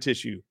 uterine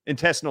tissue,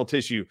 intestinal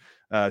tissue,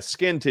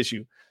 skin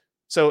tissue.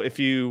 So if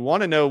you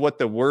want to know what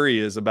the worry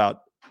is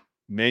about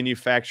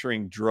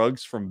manufacturing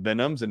drugs from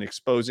venoms and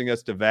exposing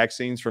us to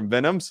vaccines from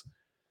venoms,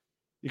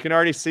 you can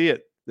already see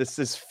it. This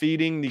is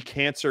feeding the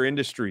cancer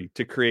industry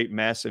to create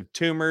massive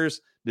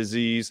tumors,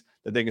 disease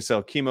that they can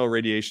sell chemo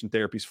radiation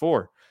therapies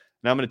for.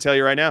 Now I'm going to tell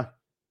you right now,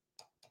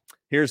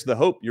 here's the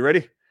hope. You ready?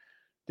 Do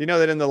you know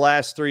that in the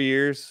last 3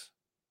 years,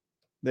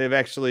 they've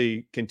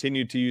actually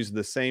continued to use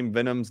the same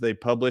venoms they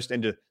published?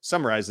 And to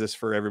summarize this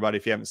for everybody,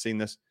 if you haven't seen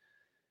this,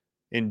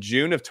 in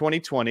June of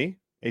 2020,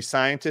 a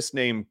scientist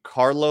named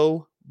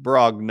Carlo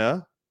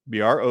Brogna,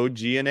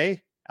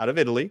 Brogna, out of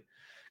Italy,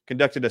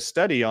 conducted a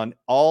study on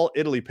all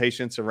Italy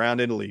patients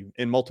around Italy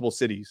in multiple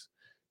cities.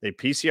 They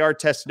PCR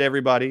tested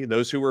everybody,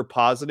 those who were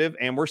positive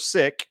and were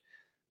sick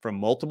from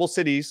multiple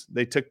cities.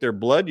 They took their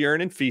blood,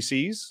 urine, and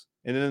feces.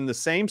 And then in the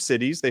same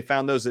cities, they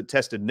found those that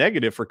tested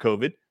negative for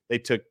COVID. They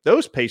took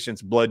those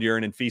patients' blood,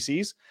 urine, and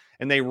feces,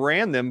 and they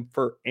ran them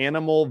for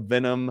animal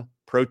venom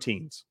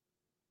proteins.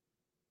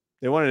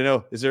 They wanted to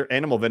know, is there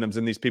animal venoms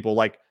in these people,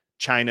 like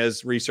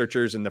China's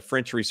researchers and the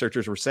French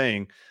researchers were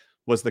saying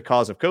was the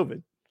cause of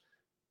COVID?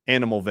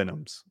 Animal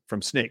venoms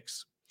from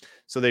snakes.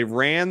 So they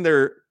ran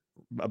their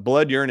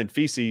blood, urine, and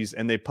feces,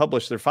 and they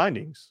published their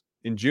findings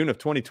in June of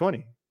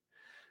 2020.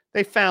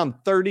 They found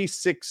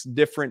 36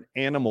 different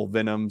animal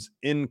venoms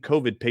in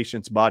COVID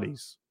patients'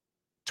 bodies,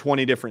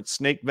 20 different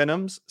snake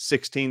venoms,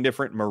 16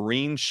 different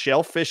marine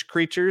shellfish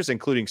creatures,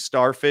 including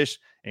starfish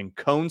and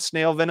cone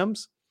snail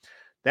venoms.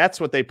 That's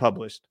what they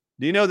published.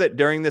 Do you know that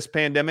during this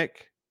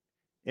pandemic,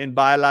 in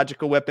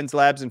biological weapons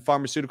labs and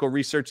pharmaceutical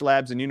research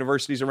labs and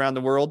universities around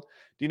the world,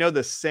 do you know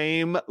the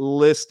same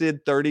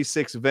listed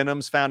 36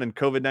 venoms found in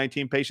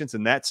COVID-19 patients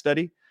in that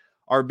study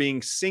are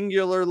being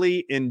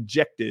singularly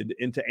injected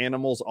into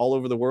animals all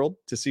over the world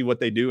to see what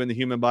they do in the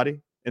human body,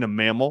 in a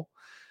mammal?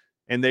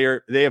 And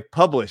they have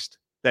published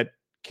that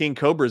king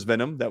cobra's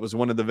venom, that was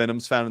one of the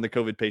venoms found in the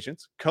COVID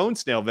patients, cone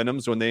snail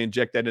venoms, when they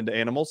inject that into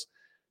animals,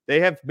 they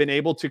have been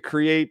able to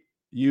create,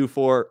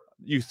 for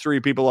you three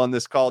people on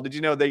this call, did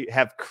you know they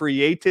have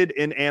created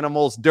in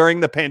animals during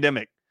the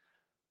pandemic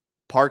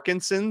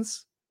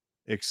Parkinson's,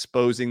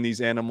 exposing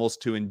these animals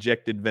to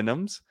injected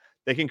venoms?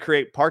 They can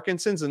create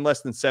Parkinson's in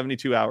less than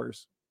 72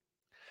 hours.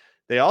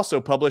 They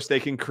also published they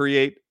can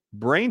create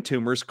brain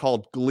tumors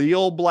called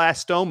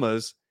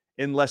glioblastomas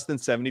in less than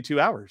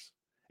 72 hours.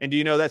 And do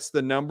you know that's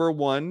the number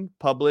one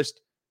published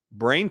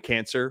brain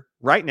cancer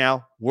right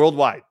now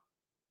worldwide?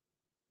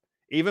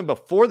 Even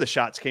before the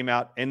shots came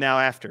out and now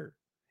after.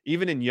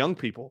 Even in young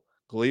people,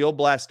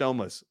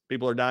 glioblastomas,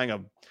 people are dying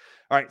of them.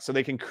 All right, so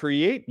they can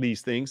create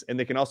these things, and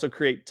they can also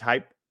create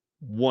type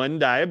 1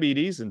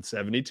 diabetes in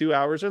 72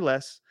 hours or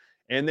less,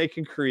 and they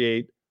can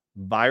create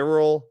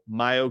viral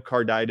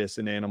myocarditis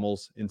in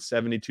animals in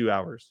 72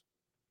 hours.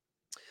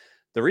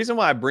 The reason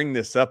why I bring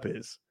this up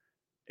is,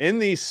 in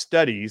these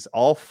studies,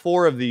 all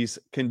 4 of these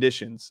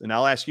conditions, and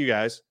I'll ask you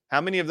guys,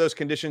 how many of those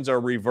conditions are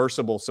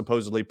reversible,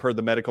 supposedly, per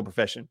the medical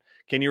profession?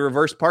 Can you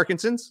reverse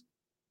Parkinson's?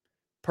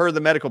 Per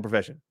the medical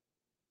profession?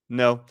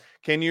 No.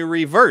 Can you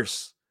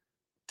reverse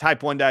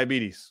type 1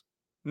 diabetes?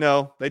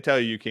 No, they tell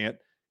you can't.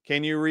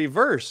 Can you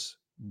reverse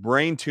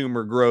brain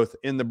tumor growth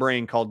in the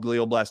brain called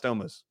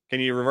glioblastomas? Can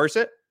you reverse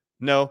it?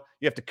 No.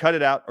 You have to cut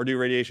it out or do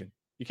radiation.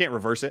 You can't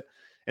reverse it.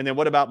 And then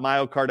what about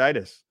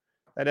myocarditis?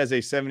 That has a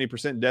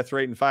 70% death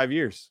rate in 5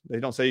 years.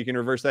 They don't say you can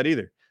reverse that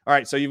either. All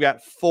right, so you've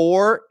got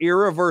 4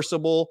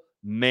 irreversible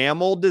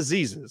mammal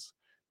diseases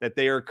that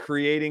they are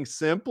creating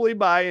simply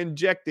by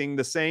injecting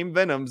the same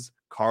venoms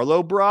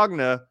Carlo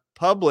Brogna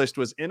published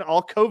was in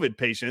all COVID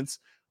patients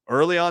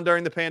early on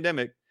during the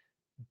pandemic.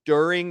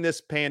 During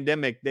this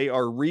pandemic, they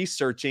are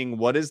researching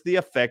what is the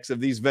effects of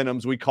these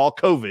venoms we call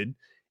COVID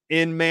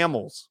in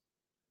mammals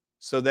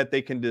so that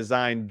they can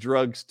design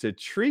drugs to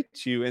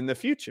treat you in the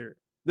future.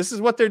 This is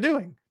what they're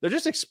doing. They're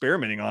just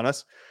experimenting on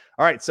us.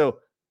 All right, so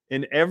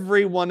In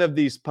every one of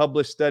these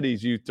published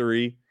studies, you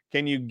three,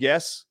 can you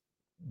guess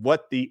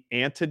what the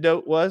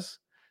antidote was?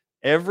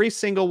 Every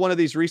single one of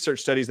these research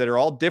studies that are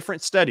all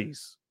different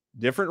studies,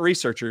 different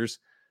researchers,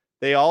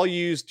 they all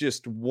use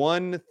just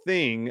one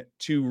thing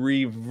to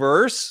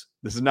reverse,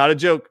 this is not a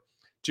joke,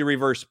 to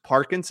reverse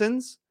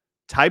Parkinson's,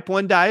 type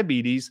 1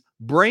 diabetes,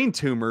 brain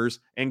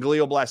tumors, and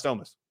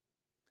glioblastomas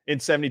in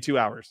 72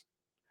 hours.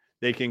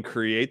 They can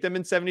create them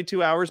in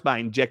 72 hours by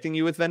injecting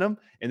you with venom,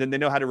 and then they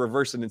know how to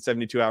reverse it in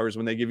 72 hours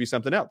when they give you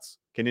something else.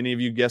 Can any of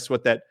you guess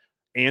what that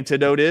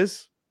antidote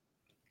is?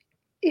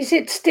 Is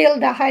it still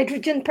the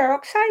hydrogen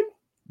peroxide?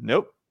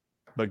 Nope,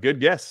 but good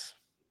guess.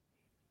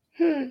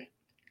 Let's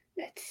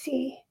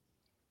see.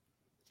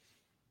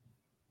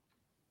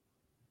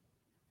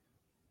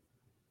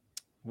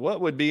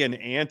 What would be an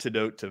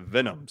antidote to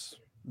venoms?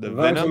 The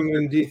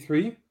Vitamin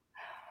D3?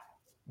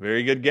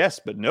 Very good guess,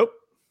 but nope.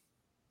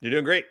 You're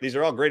doing great. These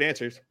are all great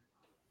answers.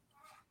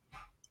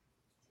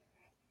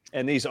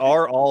 And these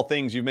are all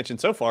things you've mentioned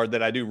so far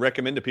that I do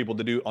recommend to people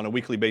to do on a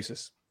weekly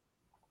basis.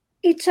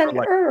 It's an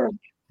herb.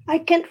 I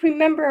can't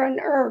remember an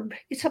herb.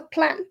 It's a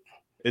plant.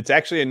 It's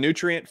actually a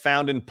nutrient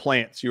found in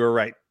plants. You are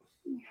right.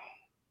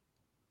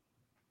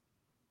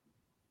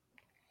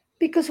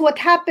 Because what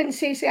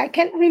happens is, I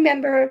can't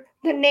remember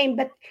the name,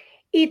 but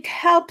it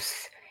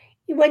helps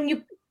when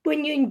you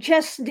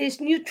ingest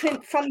this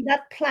nutrient from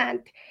that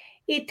plant.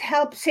 It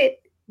helps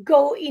it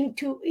go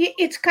into,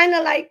 it's kind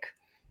of like,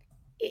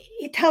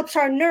 it helps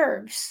our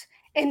nerves.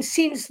 And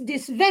since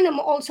this venom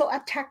also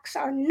attacks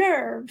our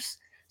nerves,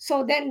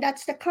 so then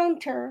that's the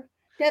counter.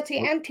 That's the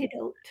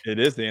antidote. It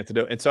is the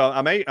antidote. And so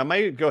I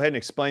may go ahead and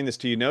explain this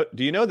to you.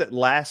 Do you know that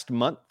last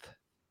month,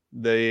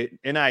 the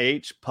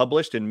NIH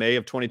published in May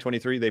of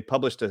 2023, they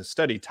published a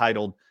study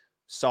titled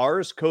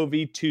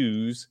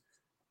SARS-CoV-2's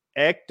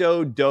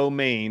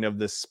ectodomain of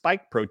the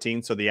spike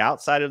protein. So the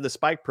outside of the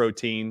spike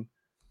protein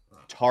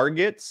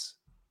targets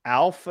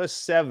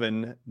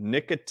alpha-7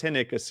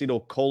 nicotinic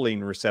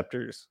acetylcholine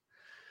receptors.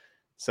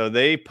 So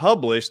they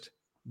published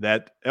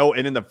that. Oh,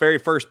 and in the very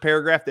first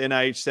paragraph, the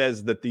NIH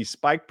says that the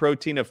spike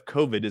protein of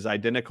COVID is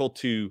identical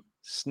to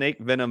snake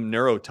venom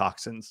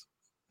neurotoxins.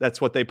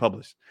 That's what they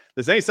published.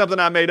 This ain't something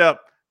I made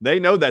up. They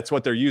know that's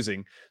what they're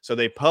using. So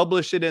they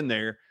publish it in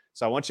there.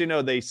 So I want you to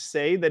know they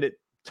say that it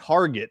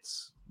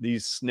targets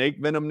these snake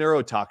venom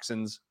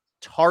neurotoxins,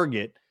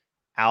 target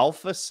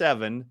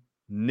alpha-7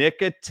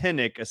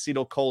 nicotinic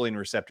acetylcholine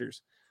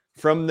receptors.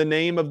 From the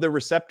name of the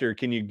receptor,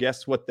 can you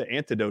guess what the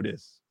antidote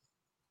is?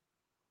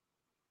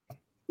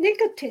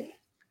 Nicotine.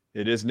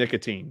 It is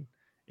nicotine.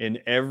 In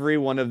every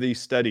one of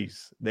these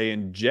studies, they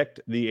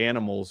inject the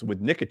animals with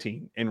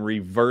nicotine and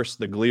reverse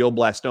the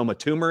glioblastoma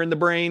tumor in the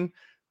brain,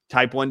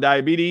 type 1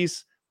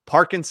 diabetes,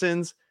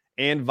 Parkinson's,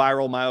 and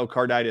viral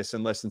myocarditis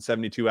in less than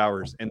 72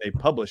 hours. And they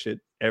publish it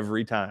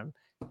every time.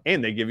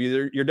 And they give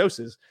you your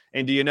doses.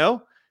 And do you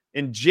know,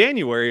 in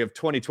January of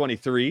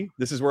 2023,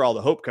 this is where all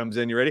the hope comes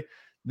in. You ready?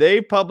 They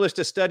published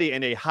a study,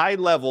 and a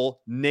high-level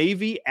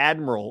Navy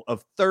admiral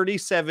of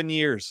 37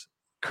 years,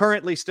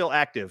 currently still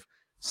active,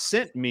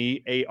 sent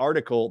me an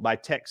article by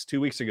text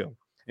 2 weeks ago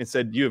and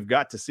said, you have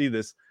got to see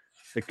this.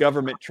 The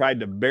government tried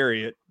to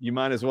bury it. You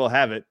might as well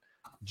have it.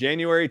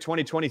 January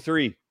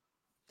 2023,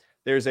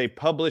 there's a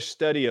published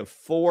study of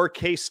 4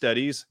 case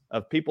studies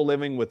of people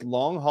living with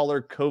long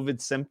hauler COVID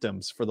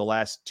symptoms for the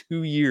last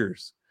 2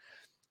 years.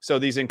 So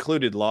these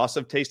included loss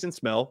of taste and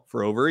smell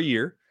for over a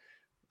year,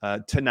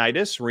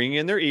 tinnitus, ringing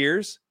in their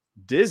ears,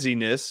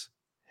 dizziness,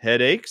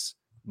 headaches,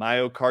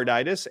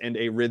 myocarditis, and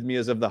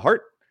arrhythmias of the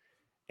heart.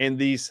 And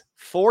these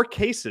 4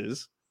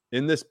 cases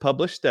in this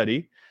published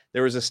study,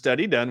 there was a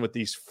study done with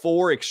these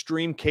 4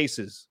 extreme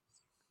cases.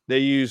 They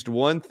used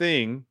one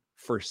thing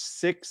for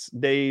 6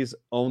 days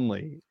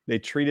only. They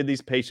treated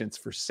these patients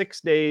for 6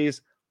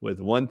 days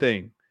with one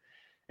thing.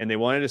 And they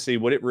wanted to see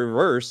would it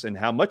reverse and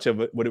how much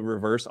of it would it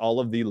reverse all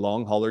of the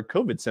long hauler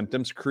COVID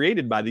symptoms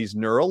created by these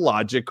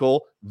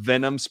neurological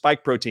venom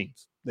spike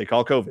proteins they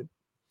call COVID.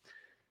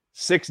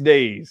 6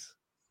 days.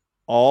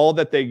 All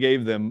that they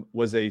gave them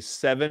was a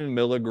 7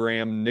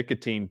 milligram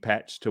nicotine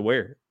patch to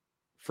wear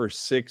for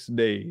 6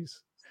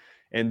 days.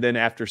 And then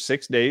after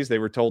 6 days, they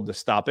were told to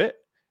stop it.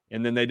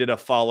 And then they did a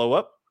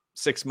follow-up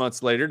 6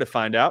 months later to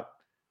find out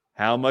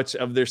how much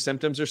of their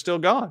symptoms are still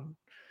gone.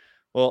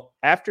 Well,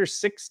 after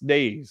 6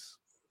 days,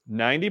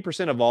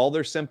 90% of all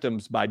their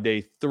symptoms by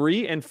day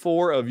 3 and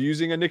 4 of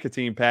using a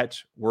nicotine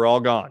patch were all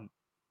gone.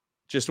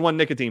 Just one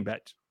nicotine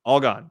patch, all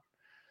gone.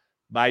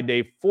 By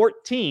day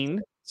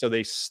 14, so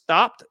they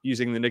stopped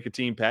using the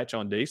nicotine patch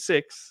on day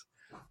 6.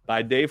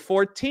 By day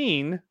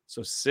 14,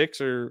 so 6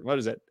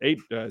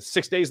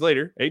 days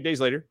later, 8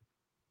 days later,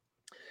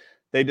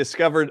 they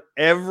discovered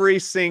every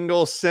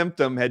single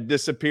symptom had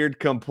disappeared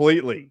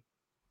completely.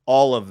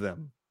 All of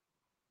them.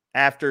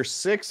 After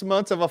 6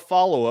 months of a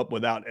follow-up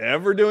without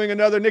ever doing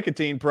another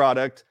nicotine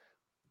product,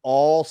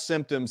 all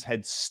symptoms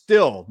had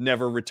still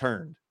never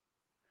returned.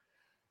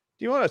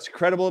 Do you know what's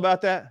credible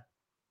about that?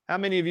 How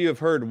many of you have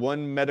heard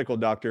one medical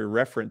doctor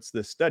reference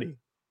this study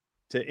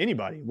to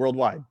anybody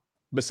worldwide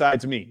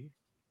besides me?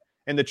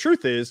 And the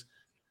truth is,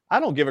 I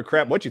don't give a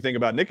crap what you think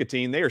about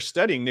nicotine. They are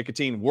studying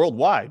nicotine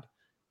worldwide.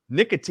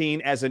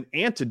 Nicotine as an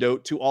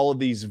antidote to all of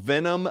these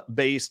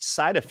venom-based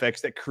side effects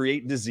that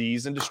create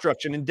disease and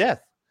destruction and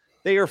death.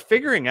 They are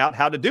figuring out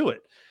how to do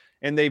it.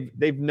 And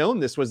they've known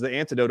this was the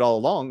antidote all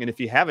along. And if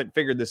you haven't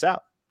figured this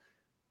out,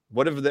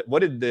 what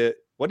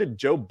did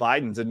Joe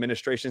Biden's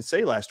administration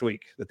say last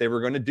week that they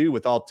were going to do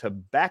with all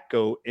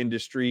tobacco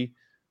industry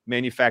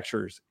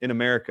manufacturers in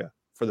America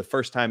for the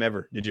first time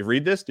ever? Did you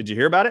read this? Did you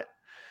hear about it?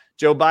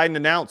 Joe Biden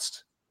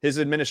announced his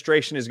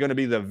administration is going to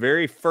be the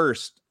very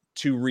first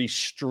to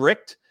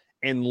restrict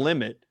and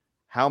limit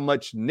how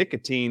much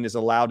nicotine is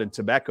allowed in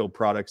tobacco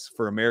products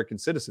for American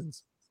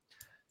citizens.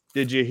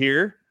 Did you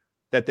hear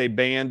that they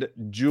banned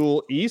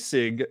Juul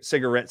e-cig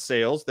cigarette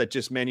sales that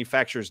just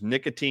manufactures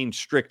nicotine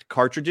strict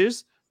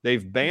cartridges?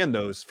 They've banned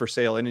those for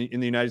sale in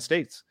the United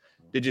States.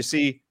 Did you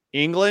see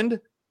England,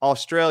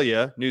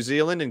 Australia, New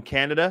Zealand, and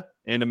Canada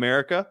and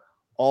America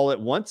all at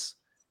once,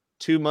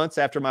 2 months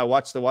after my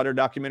Watch the Water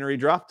documentary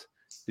dropped?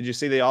 Did you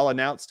see they all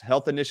announced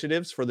health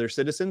initiatives for their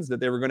citizens that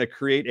they were going to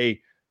create a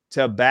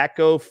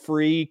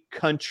tobacco-free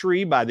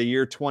country by the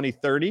year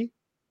 2030?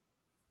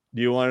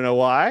 Do you want to know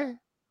why?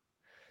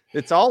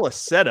 It's all a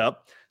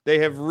setup. They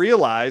have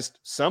realized,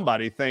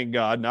 somebody, thank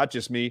God, not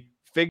just me,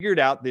 figured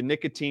out that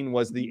nicotine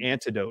was the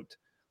antidote.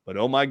 But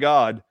oh my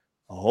God,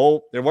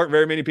 there weren't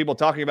very many people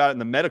talking about it in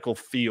the medical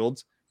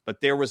fields, but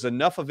there was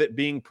enough of it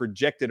being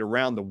projected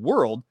around the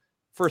world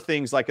for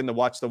things like in the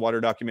Watch the Water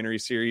documentary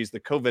series, the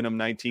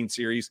COVID-19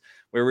 series,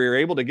 where we were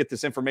able to get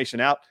this information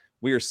out.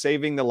 We are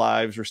saving the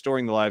lives,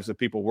 restoring the lives of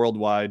people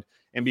worldwide.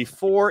 And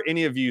before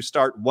any of you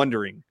start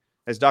wondering,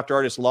 has Dr.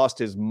 Ardis lost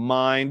his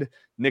mind?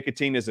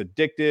 Nicotine is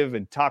addictive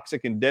and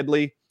toxic and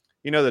deadly.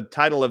 You know, the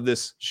title of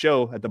this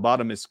show at the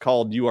bottom is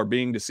called You Are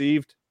Being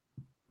Deceived.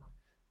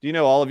 Do you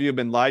know all of you have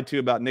been lied to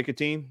about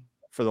nicotine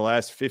for the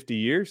last 50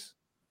 years?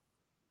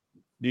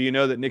 Do you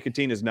know that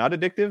nicotine is not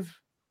addictive?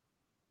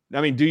 I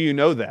mean, do you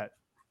know that?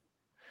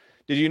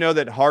 Did you know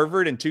that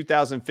Harvard in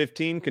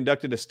 2015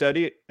 conducted a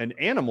study, an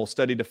animal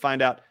study, to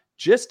find out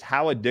just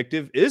how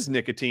addictive is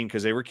nicotine,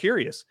 because they were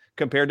curious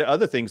compared to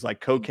other things like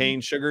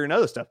cocaine, sugar, and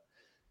other stuff.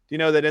 Do you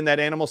know that in that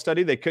animal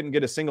study, they couldn't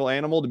get a single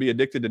animal to be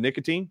addicted to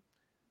nicotine?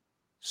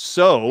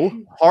 So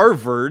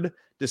Harvard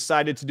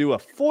decided to do a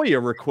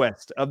FOIA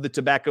request of the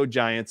tobacco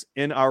giants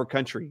in our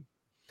country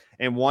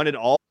and wanted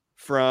all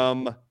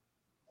from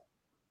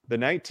the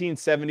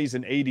 1970s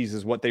and 80s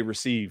is what they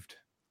received.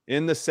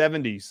 In the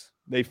 70s,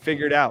 they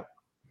figured out,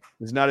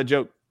 it's not a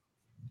joke,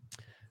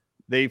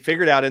 they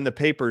figured out in the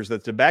papers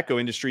that tobacco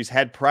industries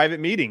had private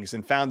meetings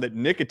and found that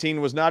nicotine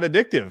was not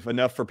addictive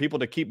enough for people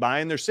to keep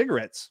buying their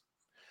cigarettes.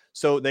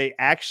 So they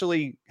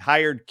actually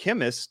hired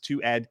chemists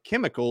to add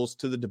chemicals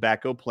to the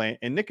tobacco plant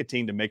and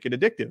nicotine to make it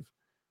addictive.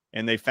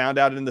 And they found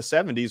out in the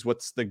 70s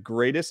what's the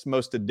greatest,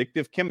 most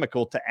addictive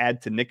chemical to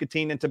add to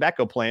nicotine and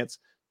tobacco plants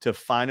to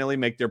finally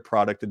make their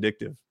product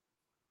addictive.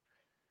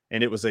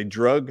 And it was a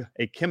drug,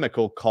 a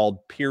chemical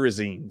called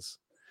pyrazines.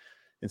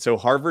 And so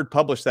Harvard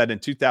published that in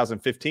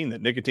 2015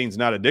 that nicotine's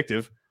not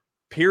addictive.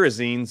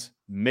 Pyrazines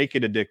make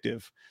it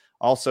addictive.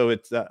 Also,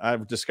 it's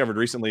I've discovered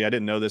recently, I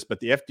didn't know this, but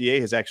the FDA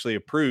has actually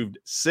approved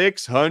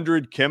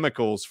 600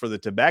 chemicals for the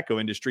tobacco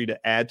industry to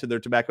add to their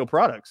tobacco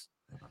products.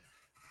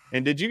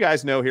 And did you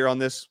guys know here on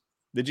this,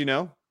 did you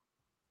know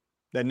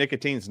that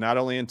nicotine's not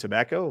only in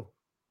tobacco?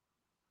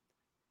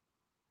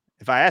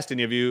 If I asked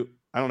any of you,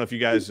 I don't know if you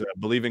guys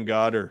believe in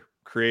God or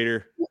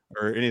creator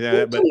or anything like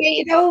that, but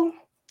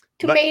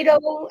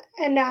tomato,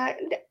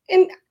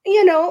 and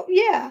you know,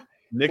 yeah.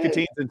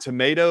 Nicotine's in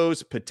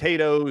tomatoes,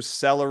 potatoes,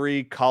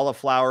 celery,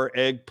 cauliflower,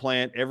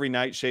 eggplant. Every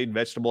nightshade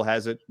vegetable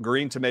has it.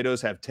 Green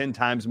tomatoes have 10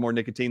 times more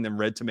nicotine than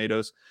red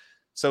tomatoes.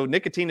 So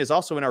nicotine is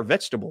also in our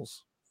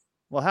vegetables.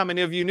 Well, how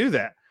many of you knew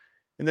that?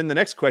 And then the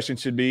next question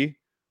should be,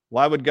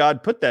 why would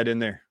God put that in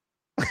there?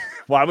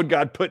 Why would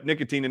God put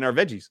nicotine in our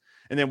veggies?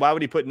 And then why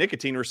would he put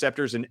nicotine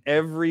receptors in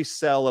every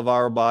cell of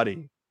our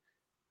body?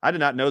 I did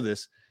not know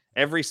this.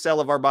 Every cell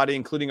of our body,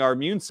 including our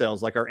immune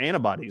cells, like our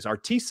antibodies, our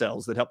T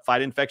cells that help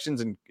fight infections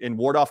and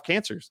ward off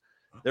cancers,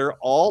 they're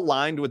all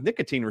lined with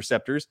nicotine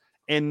receptors,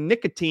 and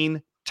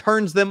nicotine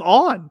turns them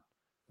on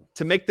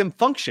to make them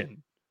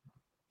function.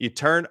 You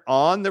turn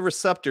on the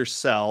receptor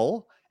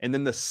cell, and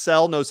then the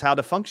cell knows how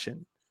to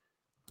function.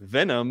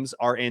 Venoms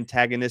are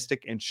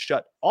antagonistic and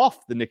shut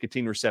off the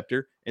nicotine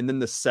receptor, and then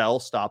the cell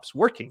stops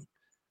working.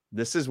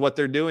 This is what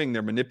they're doing.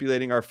 They're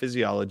manipulating our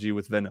physiology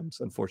with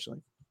venoms,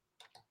 unfortunately.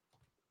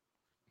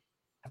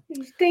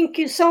 Thank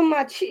you so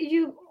much.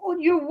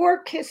 Your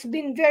work has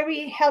been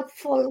very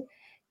helpful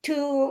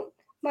to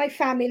my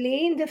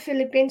family in the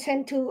Philippines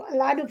and to a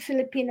lot of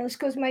Filipinos,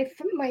 because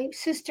my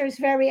sister is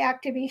very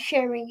active in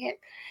sharing it.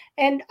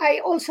 And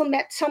I also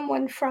met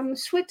someone from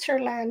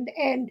Switzerland,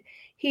 and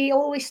he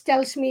always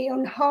tells me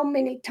on how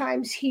many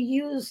times he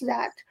used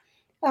that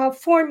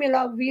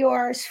formula of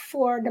yours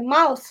for the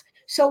mouth.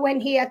 So when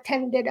he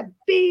attended a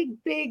big,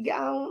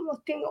 I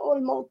think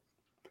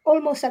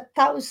almost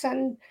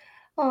 1,000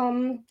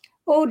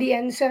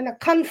 audience and a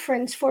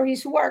conference for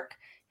his work,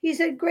 he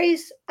said,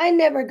 Grace, I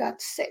never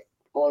got sick.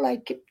 All I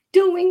keep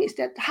doing is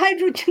that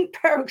hydrogen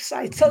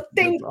peroxide. So That's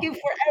thank you awesome.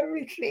 for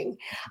everything.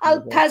 I'll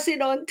That's awesome. pass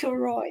it on to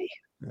Roy.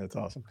 That's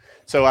awesome.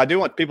 So I do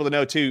want people to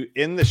know too,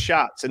 in the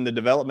shots, in the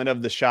development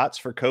of the shots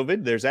for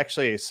COVID, there's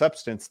actually a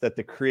substance that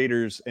the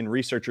creators and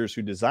researchers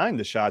who designed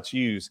the shots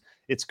use.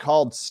 It's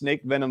called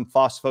snake venom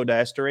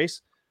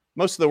phosphodiesterase.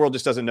 Most of the world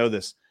just doesn't know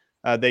this.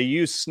 They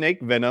use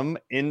snake venom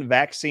in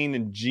vaccine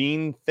and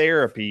gene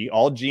therapy,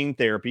 all gene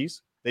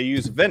therapies. They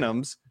use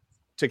venoms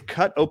to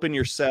cut open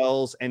your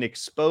cells and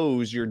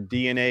expose your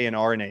DNA and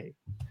RNA.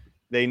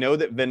 They know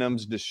that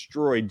venoms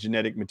destroy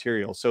genetic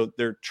material. So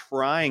they're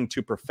trying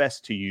to profess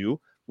to you,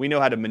 we know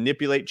how to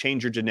manipulate,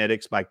 change your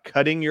genetics by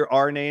cutting your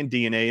RNA and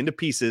DNA into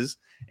pieces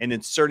and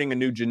inserting a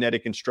new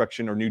genetic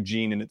instruction or new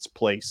gene in its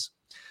place.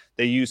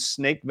 They use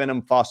snake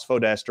venom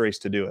phosphodiesterase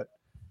to do it.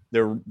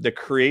 They're the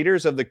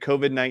creators of the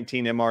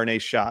COVID-19 mRNA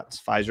shots,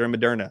 Pfizer and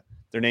Moderna.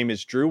 Their name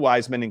is Drew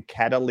Wiseman and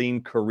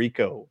Cataline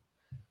Carrico.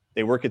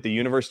 They work at the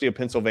University of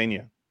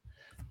Pennsylvania.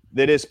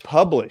 That is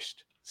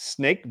published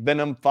snake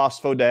venom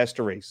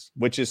phosphodiesterase,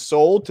 which is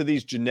sold to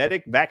these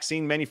genetic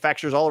vaccine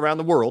manufacturers all around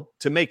the world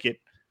to make it.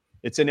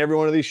 It's in every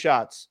one of these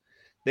shots.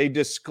 They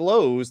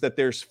disclose that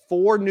there's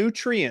 4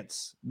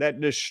 nutrients that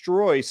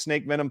destroy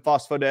snake venom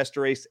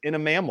phosphodiesterase in a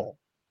mammal.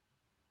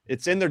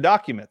 It's in their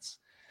documents.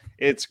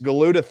 It's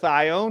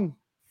glutathione,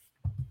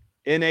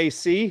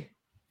 NAC,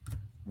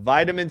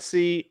 vitamin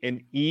C,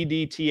 and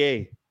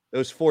EDTA.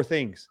 Those 4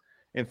 things.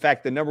 In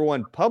fact, the number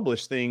one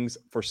published things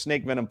for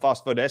snake venom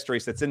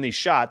phosphodiesterase that's in these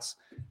shots,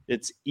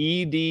 it's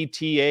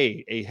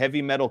EDTA, a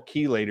heavy metal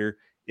chelator,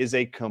 is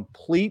a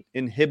complete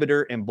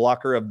inhibitor and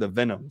blocker of the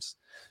venoms.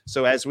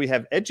 So as we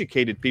have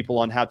educated people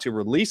on how to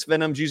release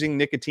venoms using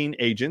nicotine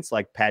agents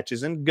like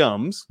patches and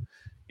gums,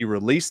 you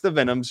release the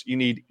venoms, you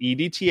need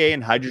EDTA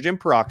and hydrogen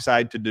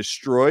peroxide to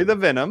destroy the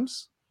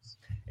venoms,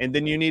 and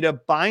then you need a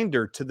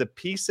binder to the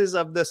pieces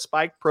of the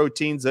spike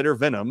proteins that are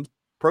venom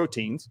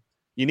proteins.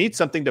 You need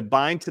something to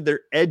bind to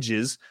their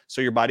edges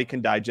so your body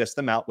can digest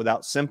them out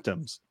without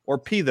symptoms or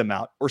pee them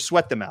out or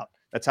sweat them out.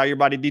 That's how your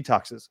body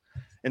detoxes.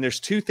 And there's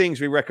 2 things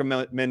we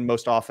recommend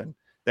most often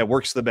that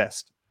works the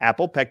best: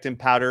 apple pectin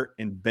powder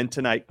and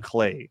bentonite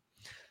clay.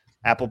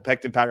 Apple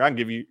pectin powder, I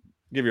can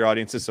give your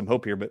audiences some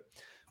hope here, but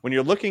when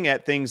you're looking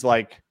at things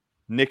like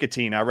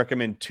nicotine, I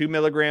recommend 2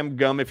 milligram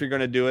gum if you're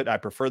going to do it. I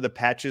prefer the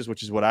patches,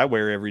 which is what I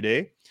wear every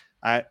day.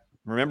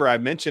 Remember, I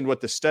mentioned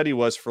what the study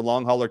was for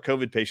long hauler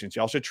COVID patients.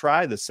 Y'all should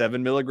try the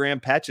 7 milligram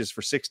patches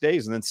for 6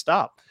 days and then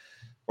stop,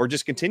 or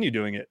just continue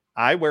doing it.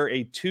 I wear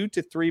a 2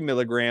 to 3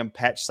 milligram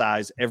patch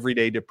size every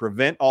day to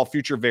prevent all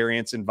future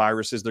variants and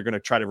viruses they're going to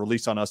try to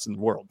release on us in the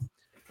world.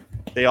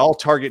 They all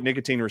target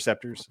nicotine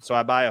receptors. So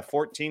I buy a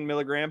 14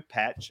 milligram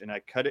patch and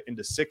I cut it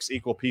into 6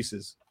 equal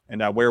pieces,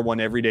 and I wear one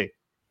every day.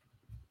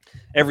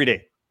 Every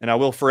day. And I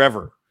will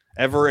forever.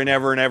 Ever and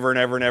ever and ever and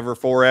ever and ever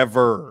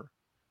forever.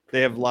 They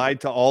have lied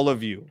to all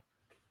of you.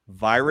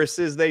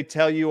 Viruses, they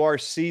tell you, are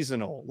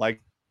seasonal, like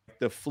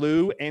the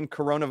flu and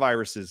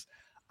coronaviruses.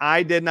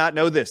 I did not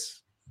know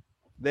this.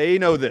 They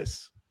know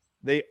this.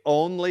 They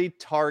only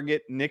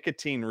target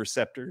nicotine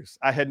receptors.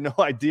 I had no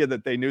idea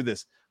that they knew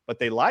this, but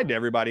they lied to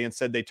everybody and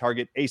said they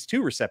target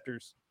ACE2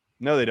 receptors.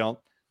 No, they don't.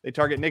 They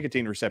target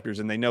nicotine receptors,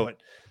 and they know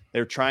it.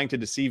 They're trying to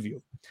deceive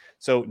you.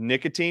 So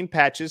nicotine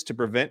patches to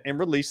prevent and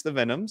release the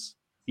venoms.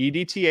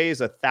 EDTA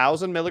is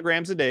 1,000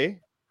 milligrams a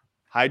day.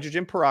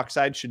 Hydrogen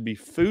peroxide should be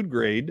food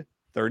grade,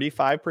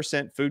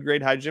 35% food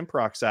grade hydrogen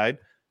peroxide,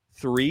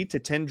 3 to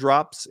 10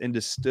 drops in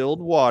distilled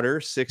water,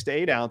 6 to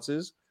 8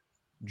 ounces.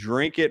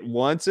 Drink it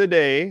once a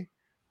day.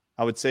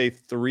 I would say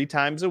 3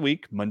 times a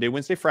week, Monday,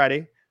 Wednesday,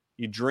 Friday.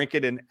 You drink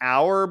it an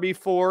hour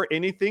before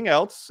anything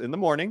else in the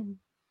morning,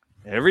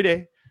 every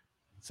day.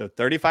 So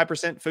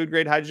 35% food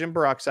grade hydrogen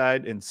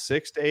peroxide and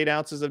 6 to 8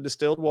 ounces of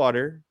distilled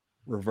water,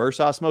 reverse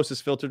osmosis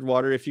filtered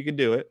water if you can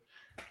do it.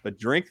 But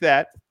drink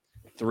that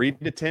 3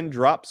 to 10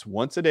 drops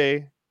once a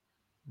day,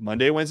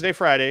 Monday, Wednesday,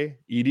 Friday.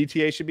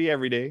 EDTA should be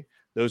every day.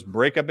 Those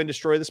break up and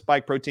destroy the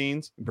spike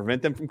proteins and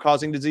prevent them from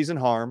causing disease and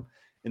harm.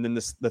 And then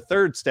the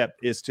third step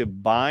is to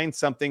bind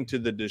something to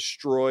the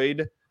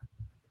destroyed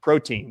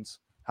proteins,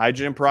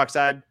 hydrogen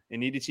peroxide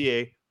and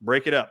EDTA,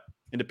 break it up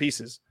into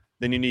pieces.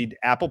 Then you need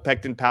apple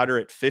pectin powder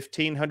at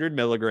 1,500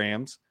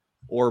 milligrams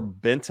or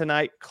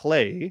bentonite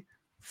clay,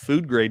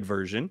 food grade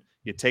version.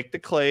 You take the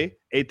clay,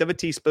 1/8 of a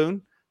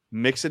teaspoon,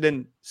 mix it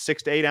in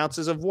 6 to 8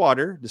 ounces of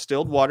water.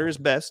 Distilled water is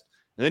best,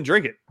 and then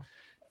drink it.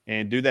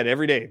 And do that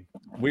every day.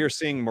 We are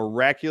seeing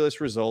miraculous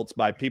results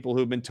by people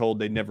who've been told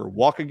they never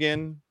walk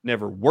again,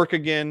 never work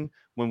again,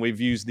 when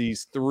we've used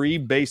these 3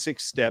 basic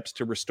steps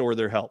to restore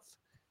their health.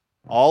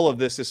 All of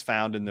this is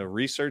found in the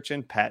research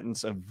and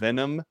patents of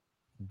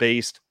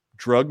venom-based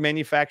drug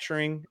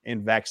manufacturing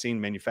and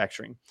vaccine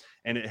manufacturing.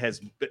 And it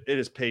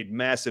has paid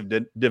massive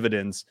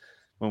dividends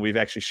when we've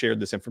actually shared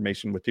this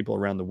information with people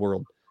around the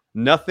world.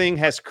 Nothing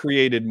has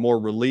created more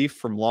relief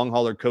from long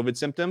hauler COVID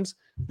symptoms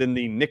than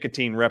the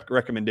nicotine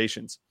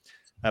recommendations.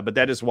 But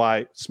that is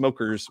why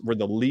smokers were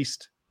the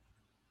least.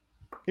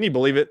 Can you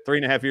believe it?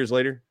 3.5 years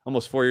later,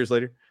 almost 4 years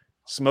later,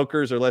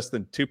 smokers are less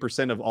than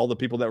 2% of all the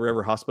people that were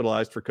ever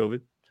hospitalized for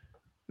COVID.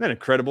 that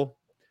incredible?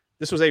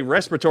 This was a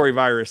respiratory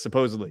virus,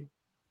 supposedly.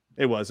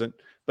 It wasn't,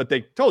 but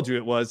they told you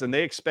it was, and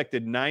they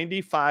expected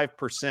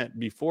 95%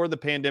 before the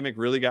pandemic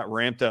really got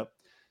ramped up.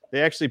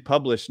 They actually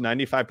published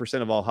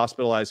 95% of all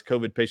hospitalized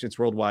COVID patients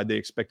worldwide they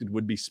expected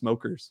would be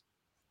smokers.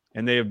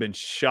 And they have been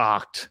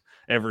shocked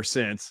ever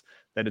since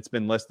that it's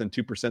been less than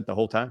 2% the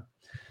whole time.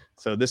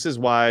 So this is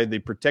why the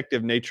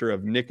protective nature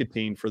of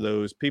nicotine for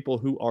those people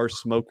who are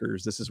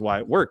smokers, this is why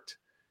it worked.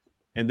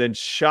 And then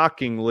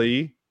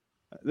shockingly,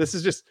 this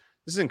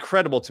is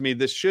incredible to me.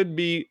 This should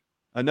be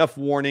enough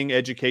warning,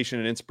 education,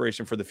 and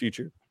inspiration for the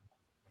future,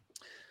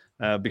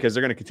 because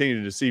they're going to continue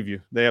to deceive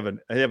you. They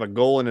have a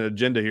goal and an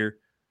agenda here.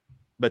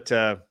 But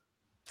I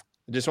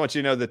just want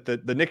you to know that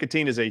the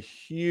nicotine is a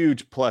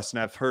huge plus,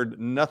 and I've heard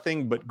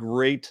nothing but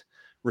great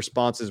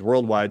responses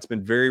worldwide. It's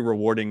been very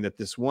rewarding that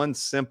this one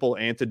simple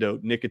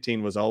antidote,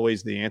 nicotine, was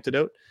always the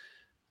antidote.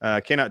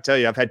 I cannot tell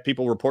you, I've had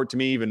people report to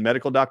me, even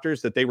medical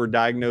doctors, that they were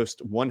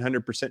diagnosed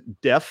 100%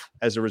 deaf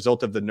as a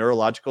result of the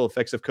neurological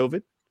effects of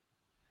COVID,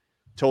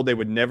 told they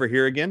would never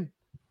hear again,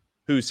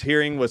 whose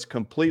hearing was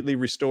completely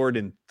restored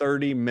in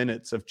 30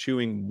 minutes of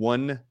chewing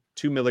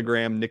 2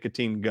 milligram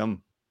nicotine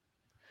gum.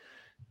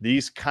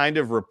 These kind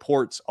of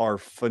reports are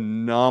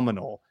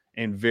phenomenal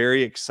and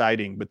very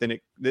exciting, but then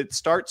it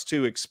starts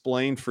to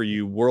explain for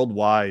you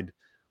worldwide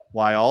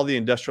why all the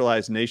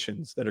industrialized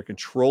nations that are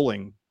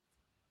controlling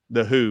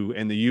the WHO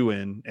and the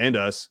UN and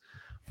us,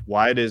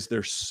 why it is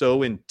they're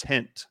so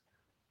intent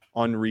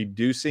on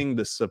reducing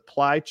the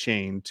supply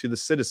chain to the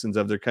citizens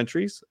of their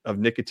countries of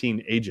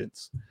nicotine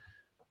agents.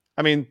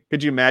 I mean,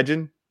 could you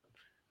imagine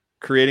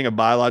creating a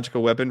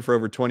biological weapon for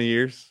over 20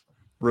 years,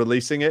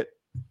 releasing it,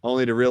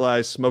 only to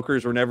realize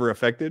smokers were never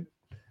affected?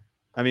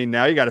 I mean,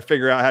 now you got to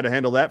figure out how to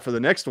handle that for the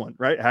next one,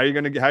 right? How are you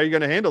going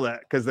to handle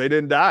that? Because they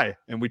didn't die.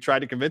 And we tried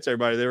to convince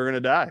everybody they were going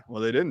to die.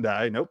 Well, they didn't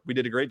die. Nope. We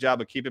did a great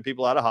job of keeping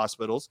people out of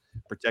hospitals,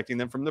 protecting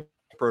them from the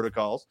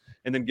protocols,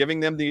 and then giving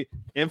them the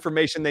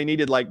information they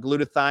needed, like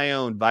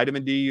glutathione,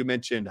 vitamin D, you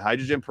mentioned,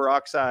 hydrogen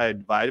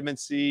peroxide, vitamin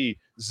C,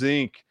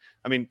 zinc.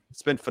 I mean,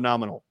 it's been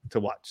phenomenal to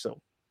watch.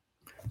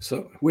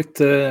 So with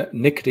the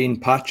nicotine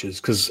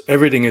patches, because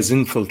everything is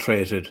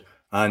infiltrated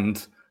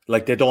and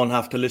like they don't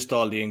have to list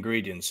all the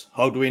ingredients,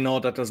 how do we know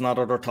that there's not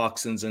other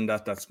toxins in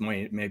that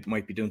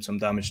might be doing some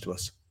damage to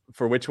us?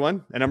 For which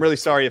one? And I'm really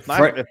sorry if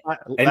my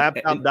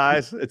laptop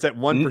dies. It's at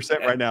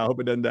 1% right now. I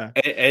hope it doesn't die.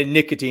 A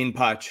nicotine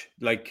patch,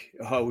 like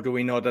how do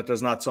we know that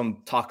there's not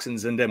some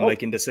toxins in them,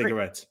 like in the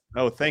cigarettes?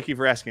 Oh, thank you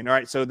for asking. All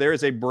right, so there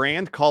is a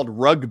brand called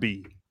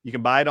Rugby. You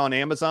can buy it on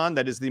Amazon.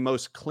 That is the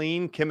most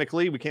clean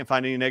chemically. We can't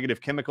find any negative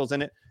chemicals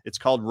in it. It's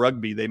called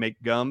Rugby. They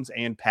make gums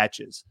and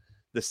patches.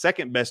 The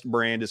second best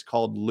brand is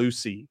called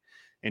Lucy.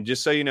 And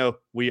just so you know,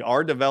 we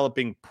are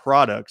developing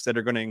products that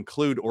are going to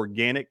include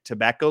organic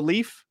tobacco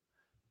leaf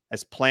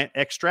as plant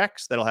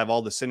extracts that'll have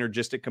all the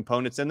synergistic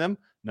components in them.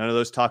 None of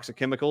those toxic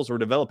chemicals. We're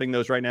developing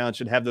those right now and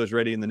should have those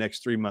ready in the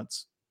next 3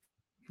 months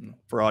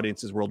for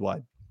audiences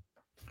worldwide.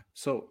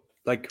 So,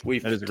 like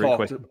we've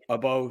talked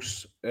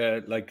about,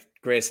 like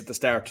Grace at the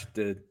start,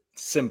 the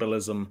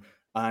symbolism,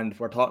 and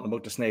we're talking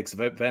about the snakes of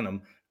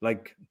venom.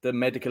 Like the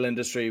medical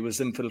industry was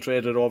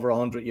infiltrated over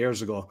 100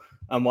 years ago.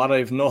 And what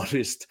I've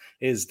noticed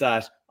is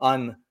that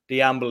on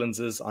the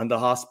ambulances, on the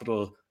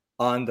hospital,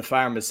 on the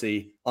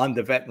pharmacy, on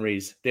the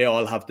veterinaries, they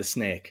all have the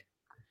snake.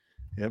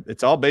 Yep.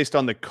 It's all based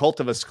on the cult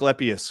of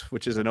Asclepius,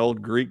 which is an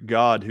old Greek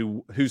god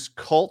whose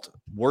cult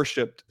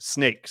worshipped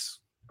snakes.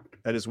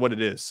 That is what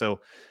it is.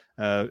 So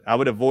I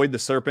would avoid the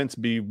serpents.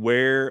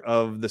 Beware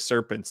of the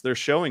serpents. They're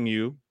showing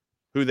you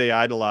who they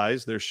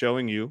idolize. They're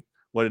showing you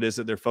what it is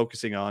that they're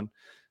focusing on.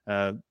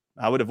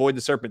 I would avoid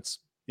the serpents.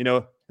 You know,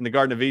 in the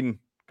Garden of Eden,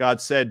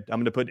 God said, I'm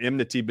going to put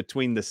enmity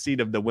between the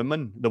seed of the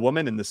woman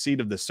and the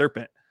seed of the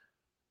serpent.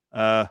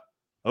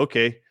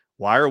 Okay.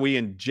 Why are we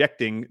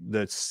injecting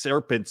the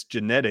serpent's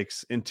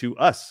genetics into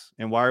us?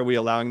 And why are we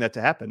allowing that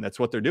to happen? That's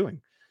what they're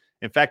doing.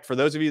 In fact, for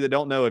those of you that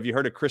don't know, have you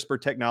heard of CRISPR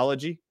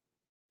technology?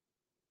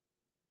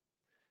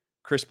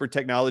 CRISPR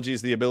technology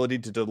is the ability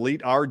to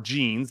delete our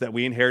genes that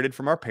we inherited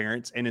from our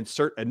parents and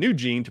insert a new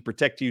gene to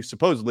protect you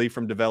supposedly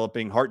from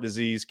developing heart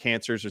disease,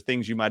 cancers, or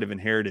things you might have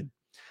inherited.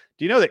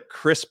 Do you know that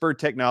CRISPR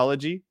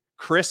technology,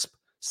 CRISP,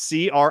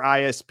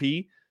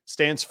 C-R-I-S-P,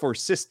 stands for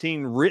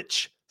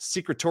cysteine-rich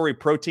secretory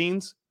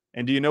proteins?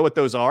 And do you know what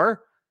those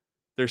are?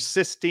 They're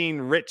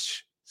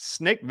cysteine-rich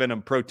snake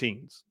venom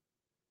proteins.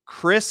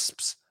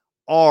 CRISPs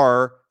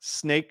are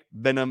snake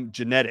venom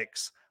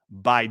genetics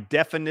by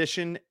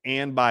definition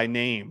and by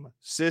name.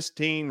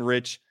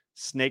 Cysteine-rich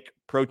snake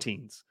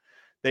proteins.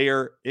 They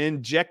are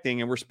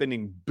injecting, and we're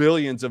spending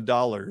billions of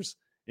dollars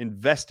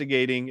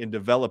investigating and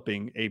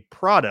developing a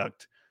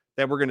product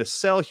that we're going to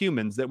sell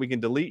humans, that we can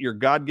delete your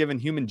God-given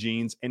human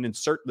genes and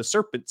insert the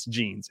serpent's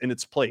genes in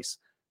its place.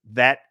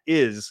 That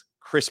is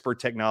CRISPR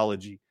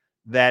technology.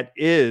 That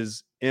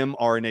is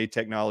mRNA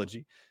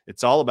technology.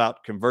 It's all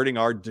about converting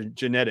our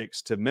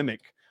genetics to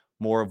mimic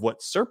more of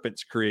what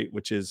serpents create,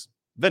 which is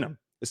venom.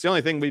 It's the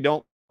only thing we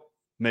don't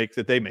make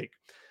that they make.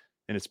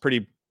 And it's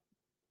pretty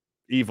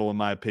evil, in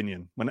my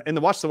opinion. When in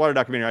the Watch the Water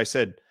documentary, I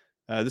said,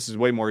 this is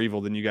way more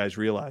evil than you guys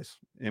realize.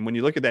 And when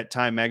you look at that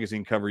Time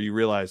magazine cover, you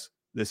realize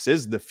this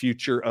is the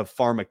future of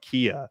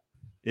pharmakia.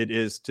 It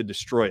is to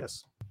destroy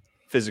us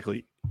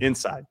physically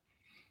inside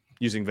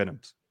using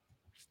venoms.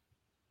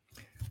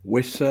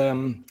 With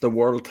the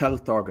World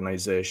Health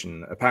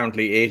Organization,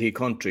 apparently 80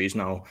 countries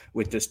now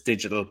with this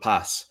digital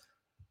pass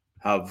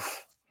have,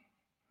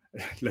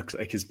 looks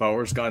like his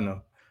power's gone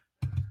now.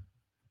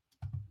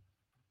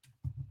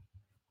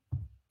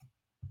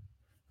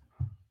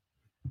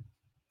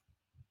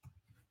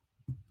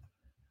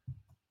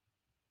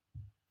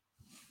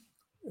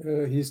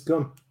 He's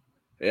gone.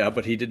 Yeah,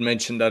 but he did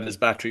mention that his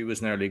battery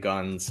was nearly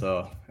gone.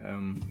 So,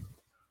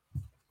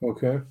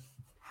 okay.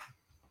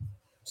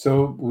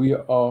 So we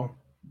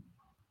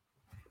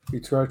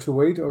try to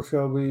wait, or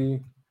shall we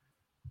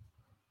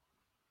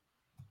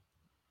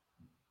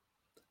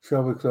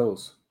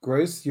close?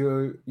 Grace, you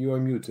are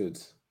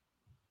muted.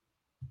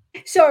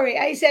 Sorry,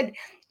 I said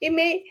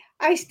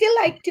I still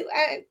like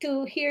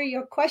to hear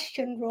your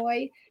question,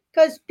 Roy,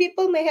 because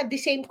people may have the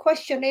same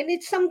question, and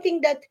it's something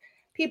that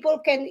people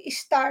can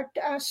start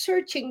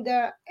searching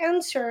the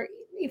answer,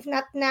 if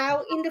not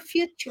now, in the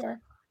future.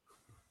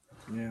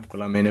 Yeah,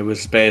 well, I mean, it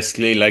was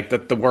basically like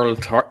that the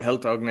World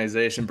Health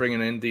Organization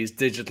bringing in these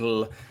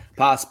digital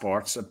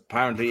passports,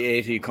 apparently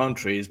 80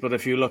 countries. But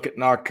if you look at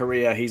North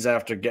Korea, he's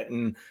after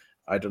getting,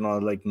 I don't know,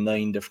 like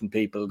 9 different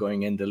people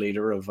going in, the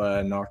leader of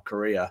North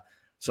Korea.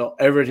 So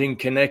everything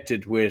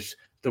connected with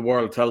the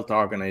World Health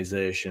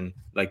Organization,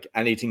 like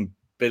anything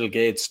Bill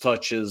Gates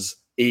touches,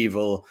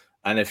 evil.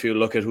 And if you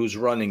look at who's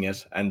running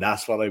it, and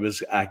that's what I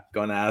was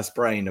going to ask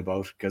Bryan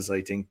about, because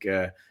I think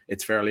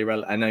it's fairly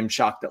relevant. And I'm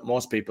shocked that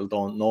most people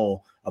don't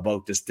know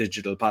about this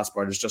digital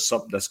passport. It's just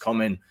something that's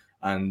coming,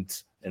 and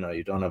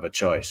you don't have a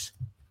choice.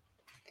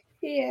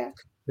 Yeah,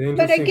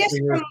 but I guess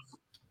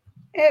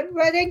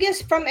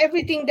from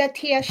everything that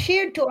he has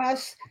shared to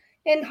us,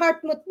 and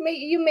Hartmut,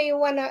 you may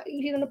want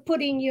to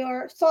put in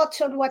your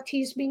thoughts on what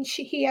he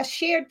has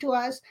shared to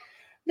us.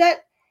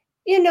 That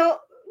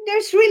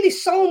there's really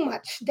so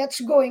much that's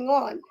going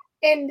on,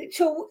 and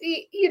so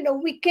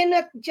we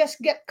cannot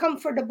just get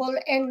comfortable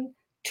and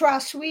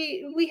trust.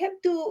 We have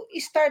to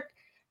start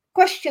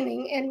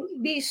questioning and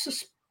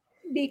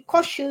be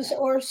cautious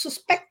or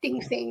suspecting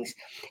things.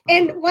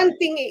 And one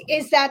thing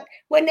is that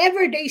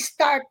whenever they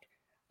start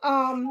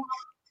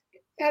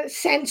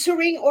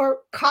censoring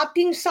or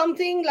cutting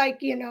something, like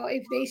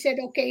if they said,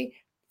 okay,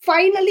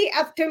 finally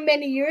after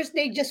many years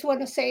they just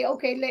want to say,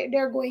 okay,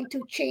 they're going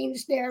to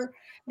change their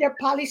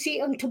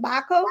policy on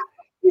tobacco.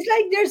 It's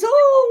like there's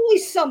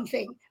always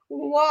something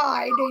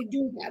why they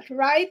do that,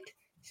 right?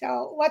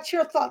 So what's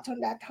your thoughts on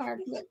that,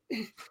 Hartmut?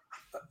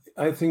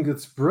 I think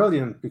it's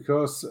brilliant,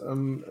 because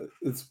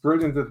it's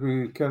brilliant that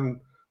we can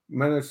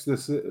manage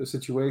this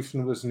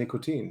situation with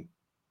nicotine,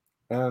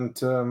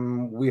 and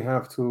we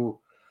have to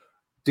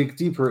dig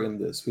deeper in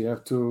this. We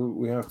have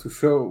to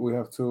show. We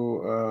have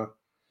to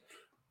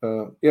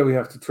we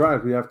have to try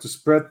it. We have to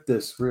spread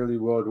this really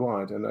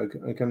worldwide, and I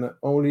can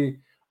only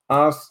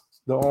ask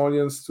the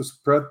audience to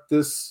spread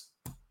this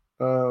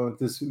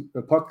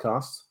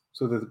podcast,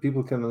 so that the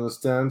people can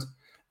understand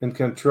and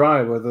can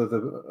try whether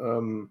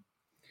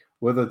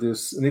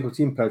this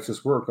nicotine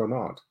patches work or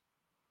not.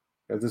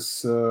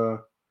 This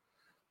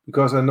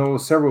because I know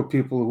several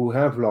people who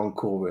have long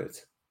COVID,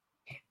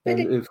 and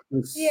if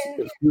this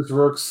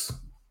works,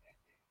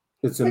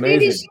 it's amazing.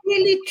 But it is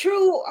really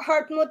true,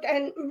 Hartmut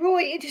and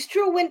Roy. It is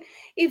true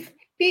if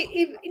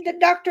the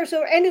doctors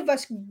or any of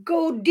us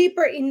go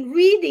deeper in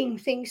reading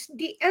things,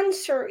 the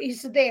answer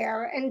is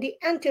there, and the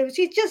answer.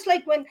 It's just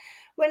like when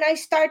I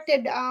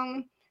started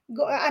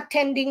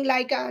attending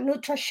like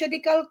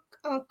nutraceutical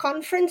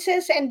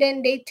conferences, and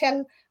then they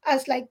tell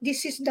us like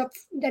this is the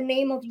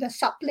name of the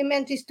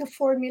supplement, is the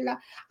formula.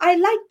 I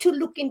like to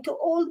look into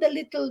all the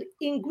little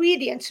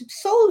ingredients,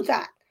 so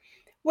that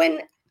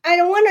when I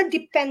don't want to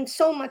depend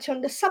so much on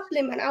the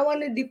supplement, I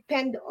want to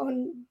depend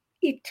on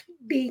it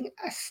being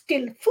a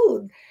still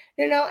food,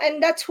 and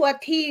that's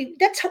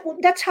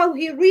how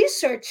he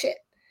researched it.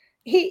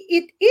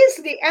 It is,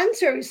 the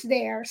answer is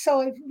there.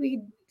 So if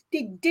we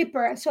dig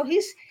deeper, so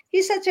he's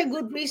such a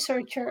good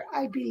researcher,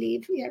 I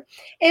believe. Yeah.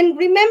 And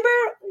remember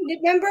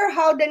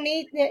how the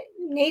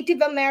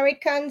Native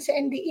Americans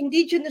and the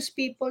indigenous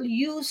people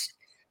used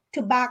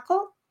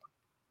tobacco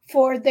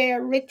for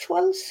their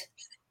rituals.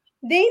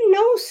 They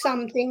know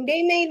something.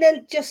 They may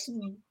not just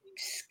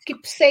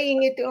keep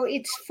saying it, or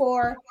it's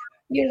for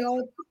you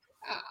know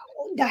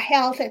the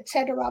health,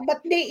 etc.,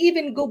 but they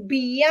even go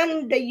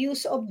beyond the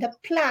use of the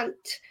plant.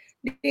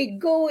 They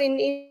go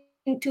into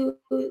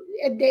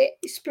the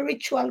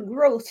spiritual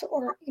growth,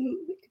 or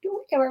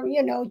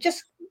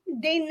just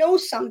they know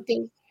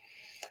something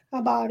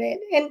about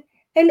it. And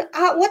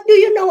what do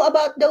you know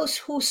about those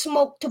who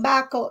smoke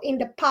tobacco in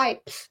the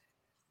pipes?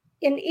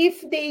 And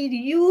if they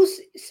use,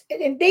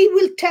 and they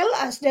will tell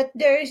us that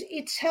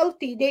it's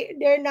healthy.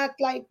 They're not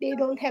like, they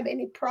don't have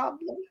any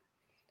problem.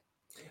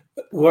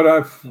 What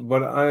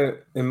I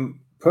am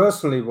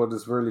personally, what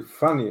is really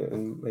funny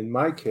in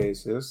my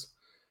case is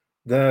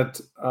that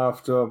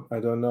after, I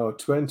don't know,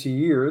 20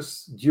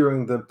 years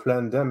during the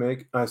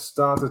pandemic, I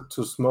started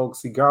to smoke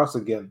cigars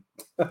again.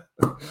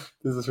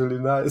 This is really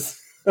nice.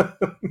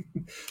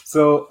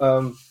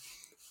 So,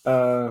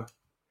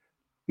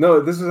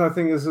 no, this is, I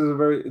think, this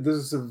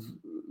is a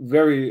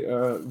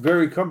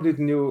very complete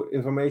new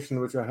information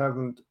which I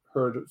haven't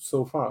heard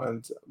so far,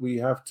 and we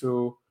have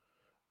to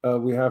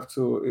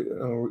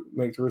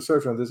make the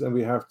research on this, and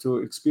we have to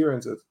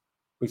experience it.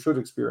 We should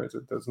experience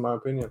it. That's my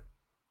opinion.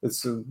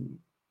 It's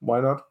why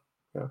not?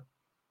 Yeah,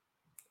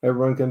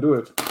 everyone can do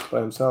it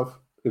by himself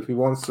if he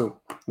wants to.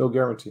 No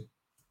guarantee.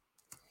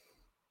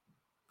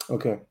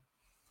 Okay,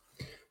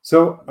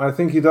 so I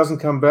think he doesn't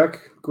come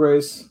back,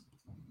 Grace.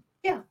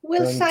 Yeah,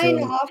 we'll sign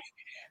off.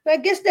 I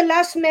guess the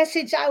last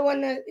message I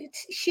want to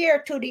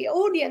share to the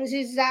audience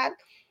is that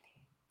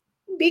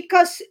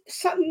because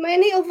so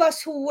many of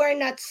us who were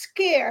not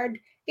scared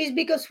is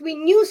because we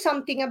knew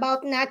something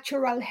about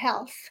natural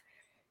health.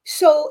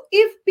 So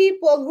if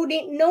people who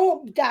didn't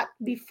know that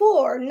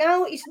before,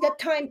 now is the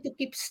time to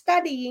keep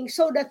studying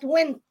so that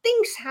when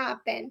things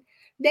happen,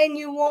 then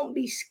you won't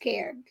be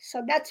scared.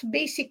 So that's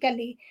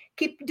basically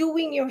keep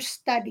doing your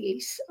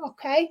studies,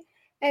 okay?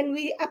 And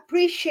we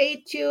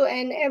appreciate you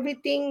and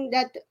everything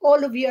that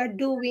all of you are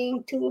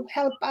doing to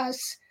help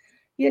us,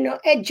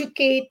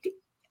 educate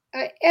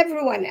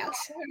everyone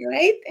else,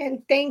 right?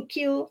 And thank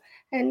you.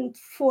 And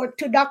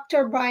to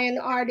Dr. Bryan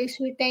Ardis,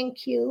 we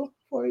thank you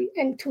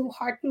and to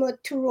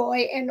Hartmut, to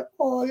Roy, and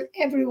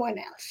everyone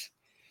else.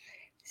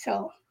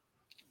 So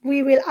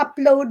we will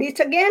upload it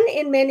again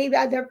in many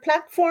other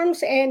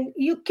platforms, and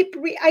you keep.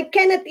 I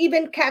cannot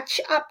even catch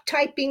up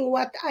typing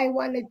what I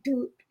wanted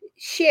to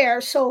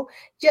share. So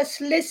just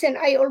listen.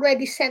 I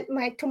already sent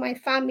to my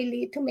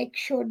family to make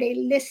sure they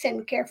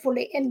listen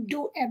carefully and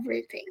do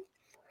everything.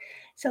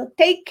 So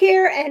take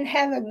care and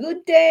have a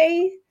good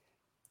day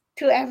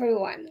to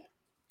everyone.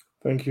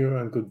 Thank you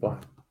and goodbye.